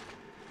quite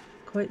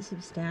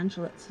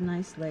substantial. It's a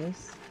nice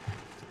lace.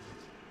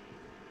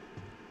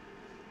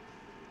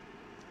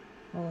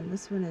 Oh, and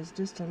this one is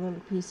just a little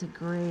piece of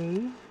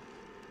gray.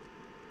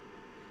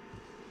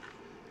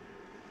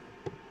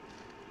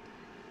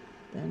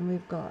 Then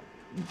we've got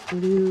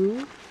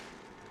blue.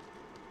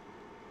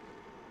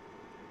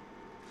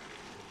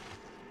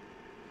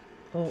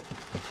 Oh,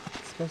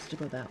 it's supposed to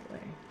go that way.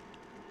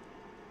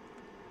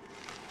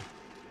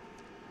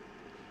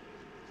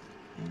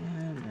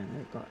 And then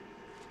we've got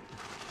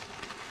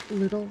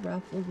little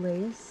ruffled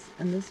lace,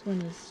 and this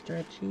one is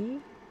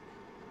stretchy.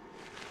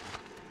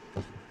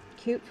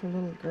 Cute for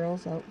little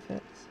girls'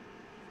 outfits.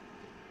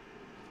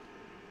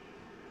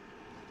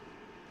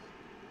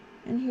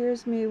 And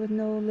here's me with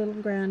no little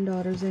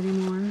granddaughters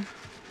anymore.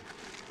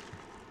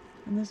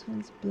 And this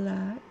one's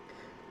black.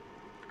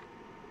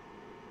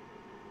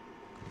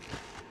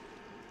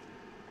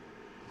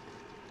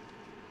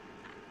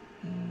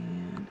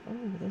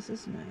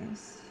 this is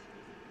nice.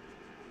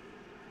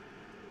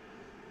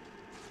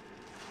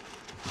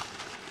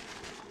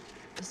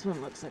 This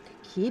one looks like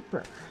a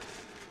keeper.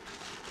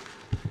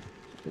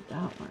 Look at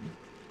that one.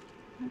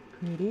 Isn't that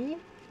pretty?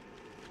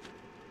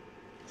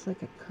 It's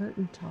like a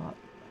curtain top.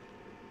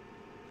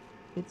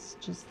 It's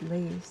just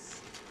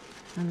lace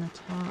on the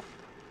top.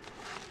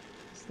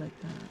 Just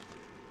like that.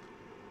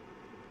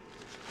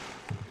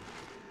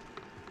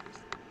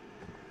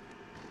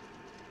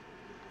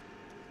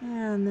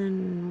 And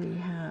then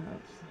we have,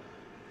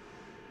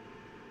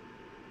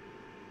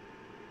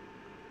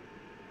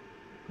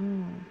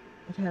 oh,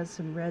 it has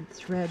some red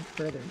thread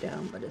further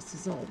down, but this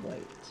is all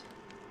white.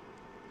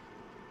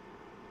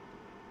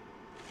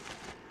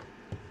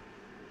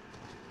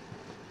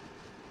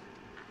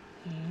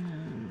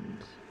 And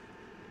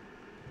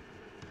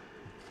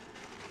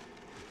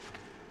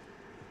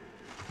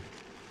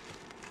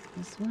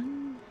this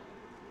one.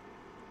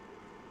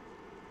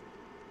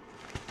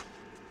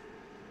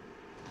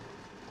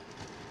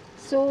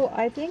 So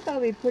I think I'll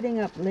be putting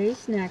up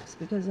lace next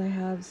because I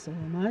have so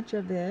much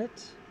of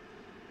it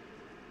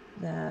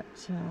that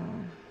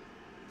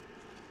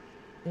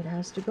it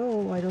has to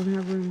go. I don't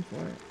have room for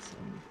it. So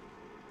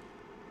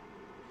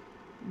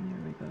there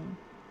we go.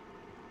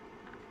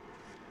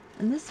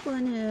 And this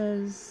one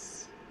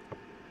is,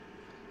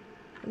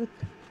 look,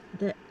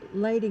 the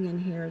lighting in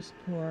here is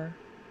poor.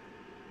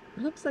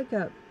 It looks like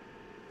a,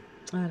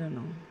 I don't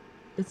know.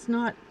 It's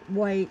not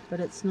white, but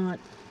it's not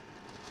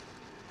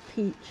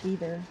peach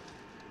either.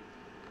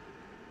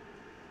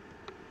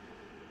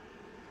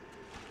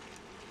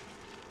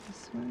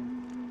 This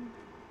one.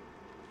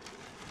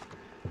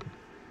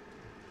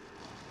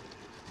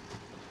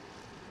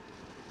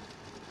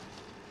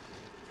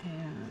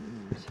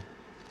 And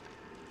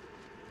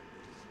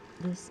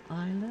this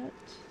eyelet.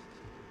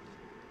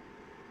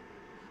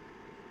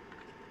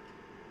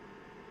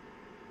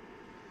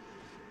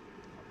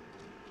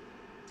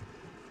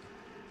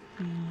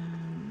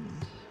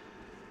 And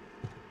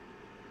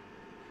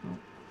oh,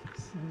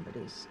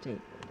 somebody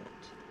stapled it.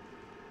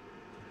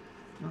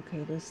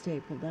 Okay, they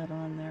stapled that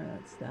on there.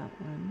 That's that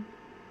one.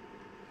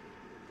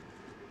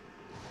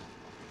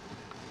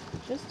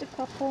 Just a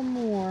couple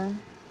more.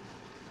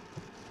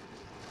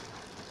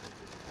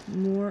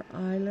 More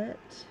eyelet.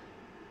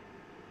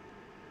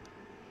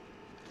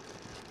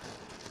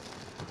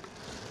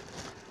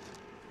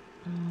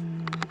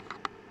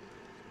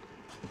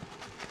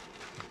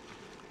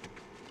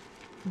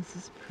 This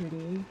is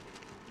pretty.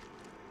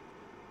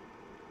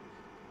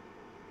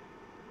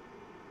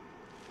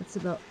 It's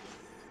about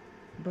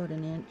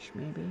an inch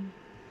maybe.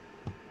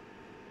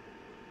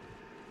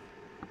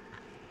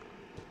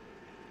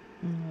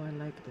 Oh, I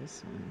like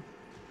this one.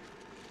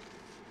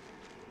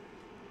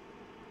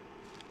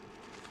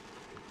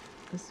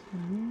 This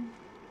one.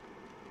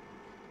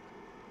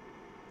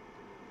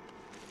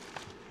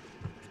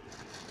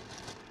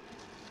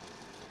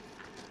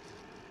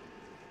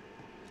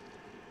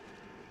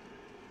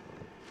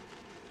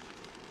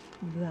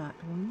 That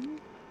one.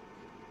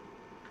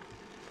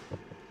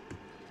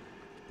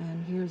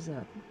 And here's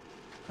a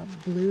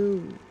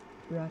blue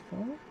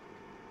ruffle.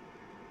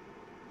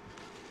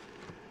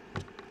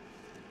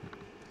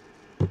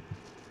 And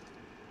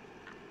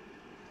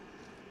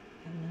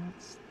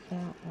that's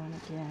that one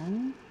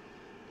again.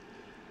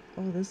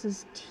 Oh, this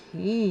is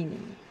teeny.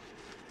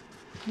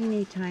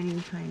 Teeny,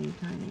 tiny, tiny,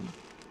 tiny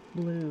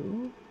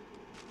blue.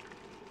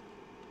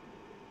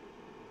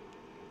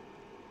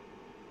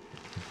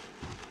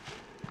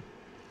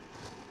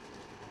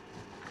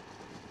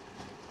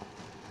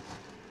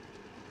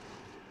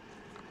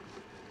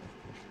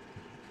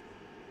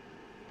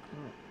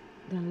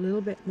 Then a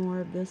little bit more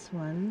of this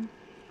one.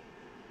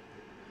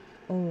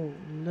 Oh,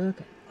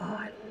 look. Oh,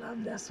 I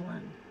love this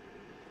one.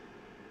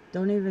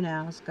 Don't even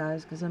ask,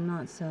 guys, because I'm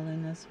not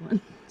selling this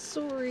one.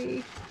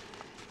 Sorry.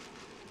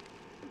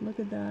 Look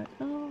at that.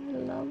 Oh, I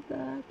love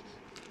that.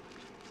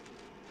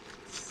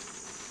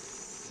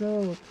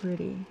 So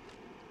pretty.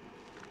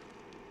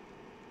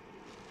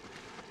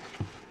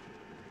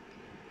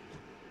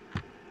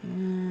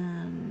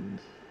 And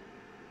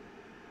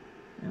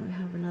then we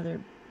have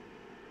another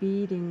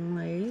beading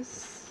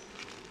lace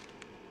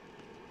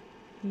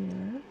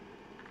here.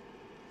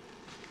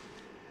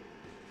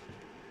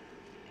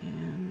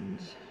 And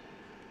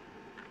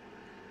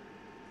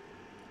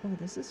oh,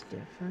 this is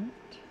different.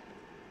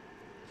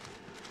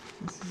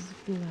 This is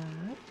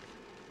black.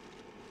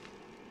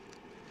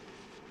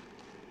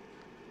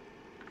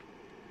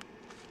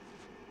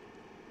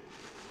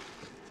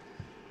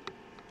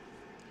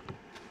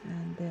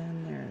 And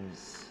then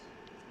there's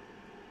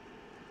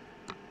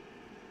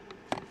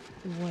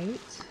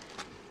white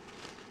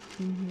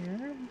in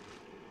here.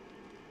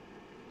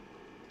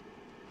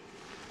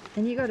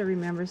 And you got to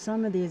remember,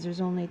 some of these,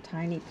 there's only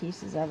tiny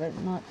pieces of it,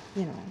 not,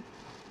 you know,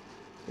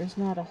 there's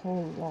not a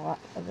whole lot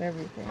of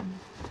everything.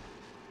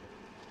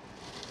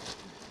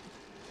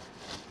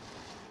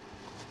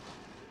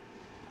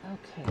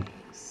 Okay,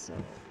 so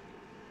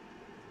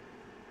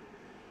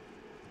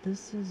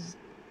this is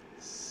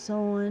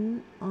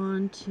sewn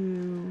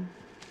onto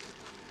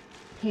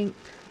pink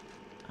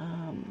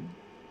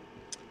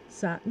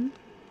satin.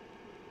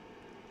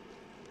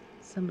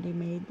 Somebody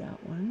made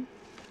that one.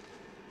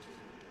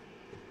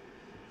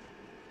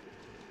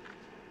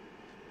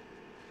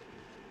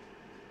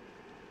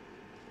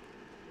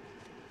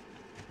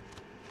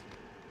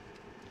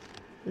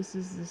 This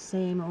is the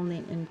same, only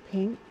in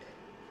pink,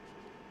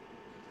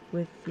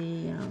 with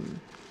the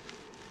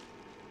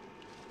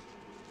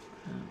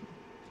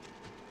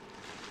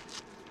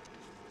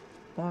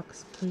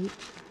box pleat,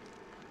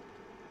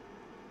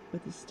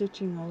 with the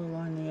stitching all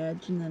along the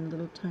edge, and then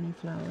little tiny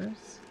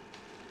flowers.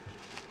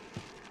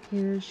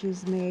 Here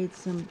she's made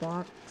some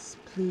box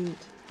pleat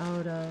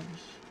out of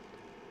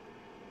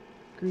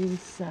green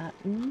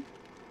satin.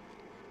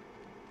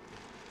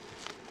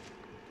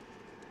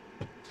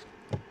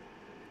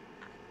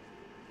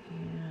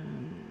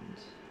 And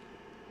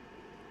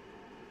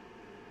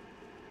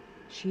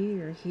she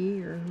or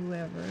he or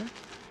whoever,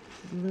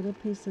 a little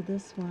piece of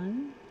this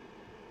one.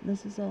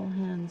 This is all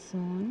hand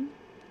sewn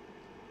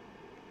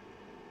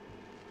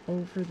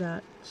over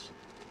that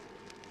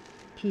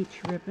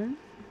peach ribbon.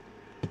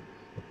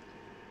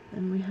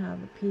 Then we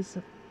have a piece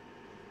of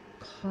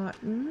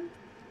cotton,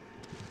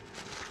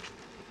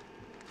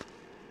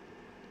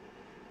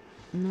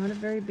 not a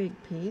very big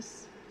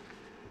piece,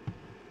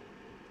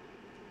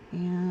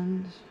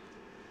 and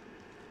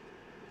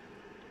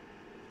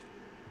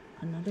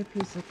another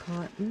piece of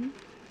cotton,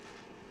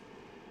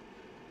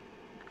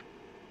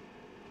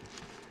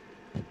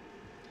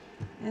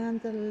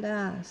 and the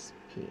last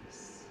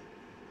piece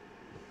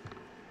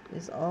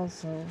is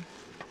also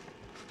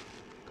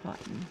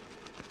cotton,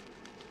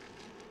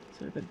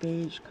 sort of a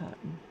beige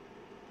cotton.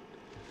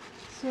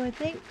 So I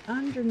think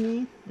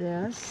underneath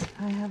this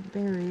I have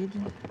buried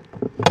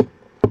a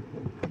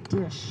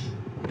dish.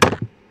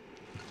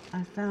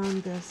 I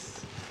found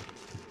this,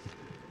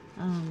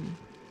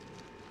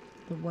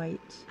 the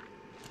white,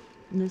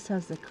 and this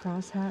has the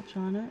crosshatch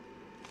on it,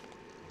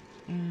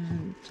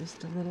 and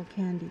just a little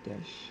candy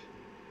dish.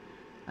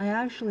 I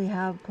actually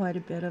have quite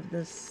a bit of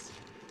this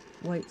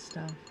white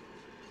stuff.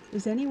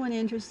 Is anyone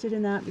interested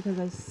in that? Because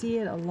I see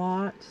it a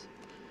lot.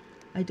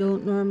 I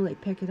don't normally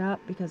pick it up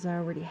because I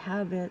already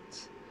have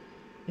it.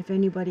 If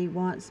anybody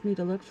wants me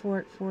to look for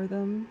it for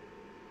them,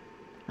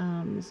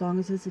 as long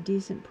as it's a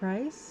decent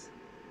price,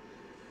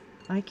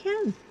 I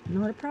can,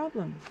 not a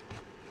problem.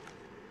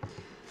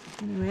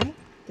 Anyway,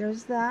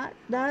 there's that.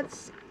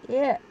 That's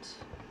it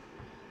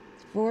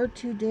for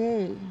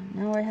today.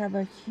 Now I have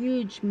a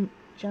huge,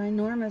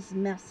 ginormous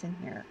mess in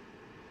here.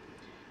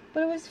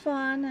 But it was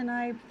fun, and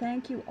I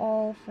thank you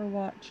all for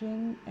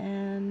watching,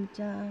 and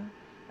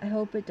I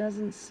hope it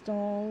doesn't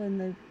stall and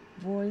the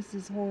voice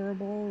is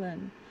horrible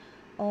and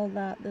all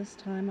that this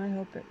time. I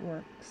hope it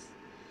works.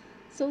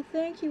 So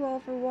thank you all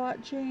for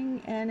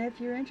watching, and if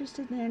you're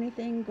interested in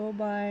anything, go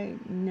by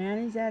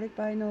Nanny's Attic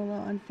by Nola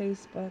on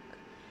Facebook,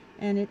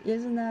 and it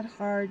isn't that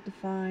hard to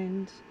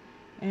find,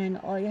 and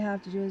all you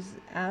have to do is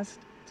ask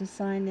to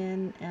sign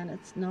in, and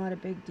it's not a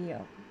big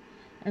deal.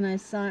 And I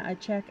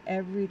check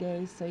every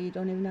day, so you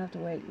don't even have to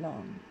wait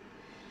long.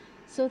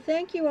 So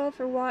thank you all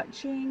for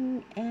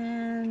watching,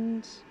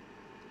 and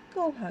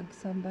go hug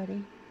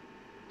somebody.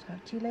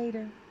 Talk to you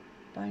later.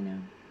 Bye now.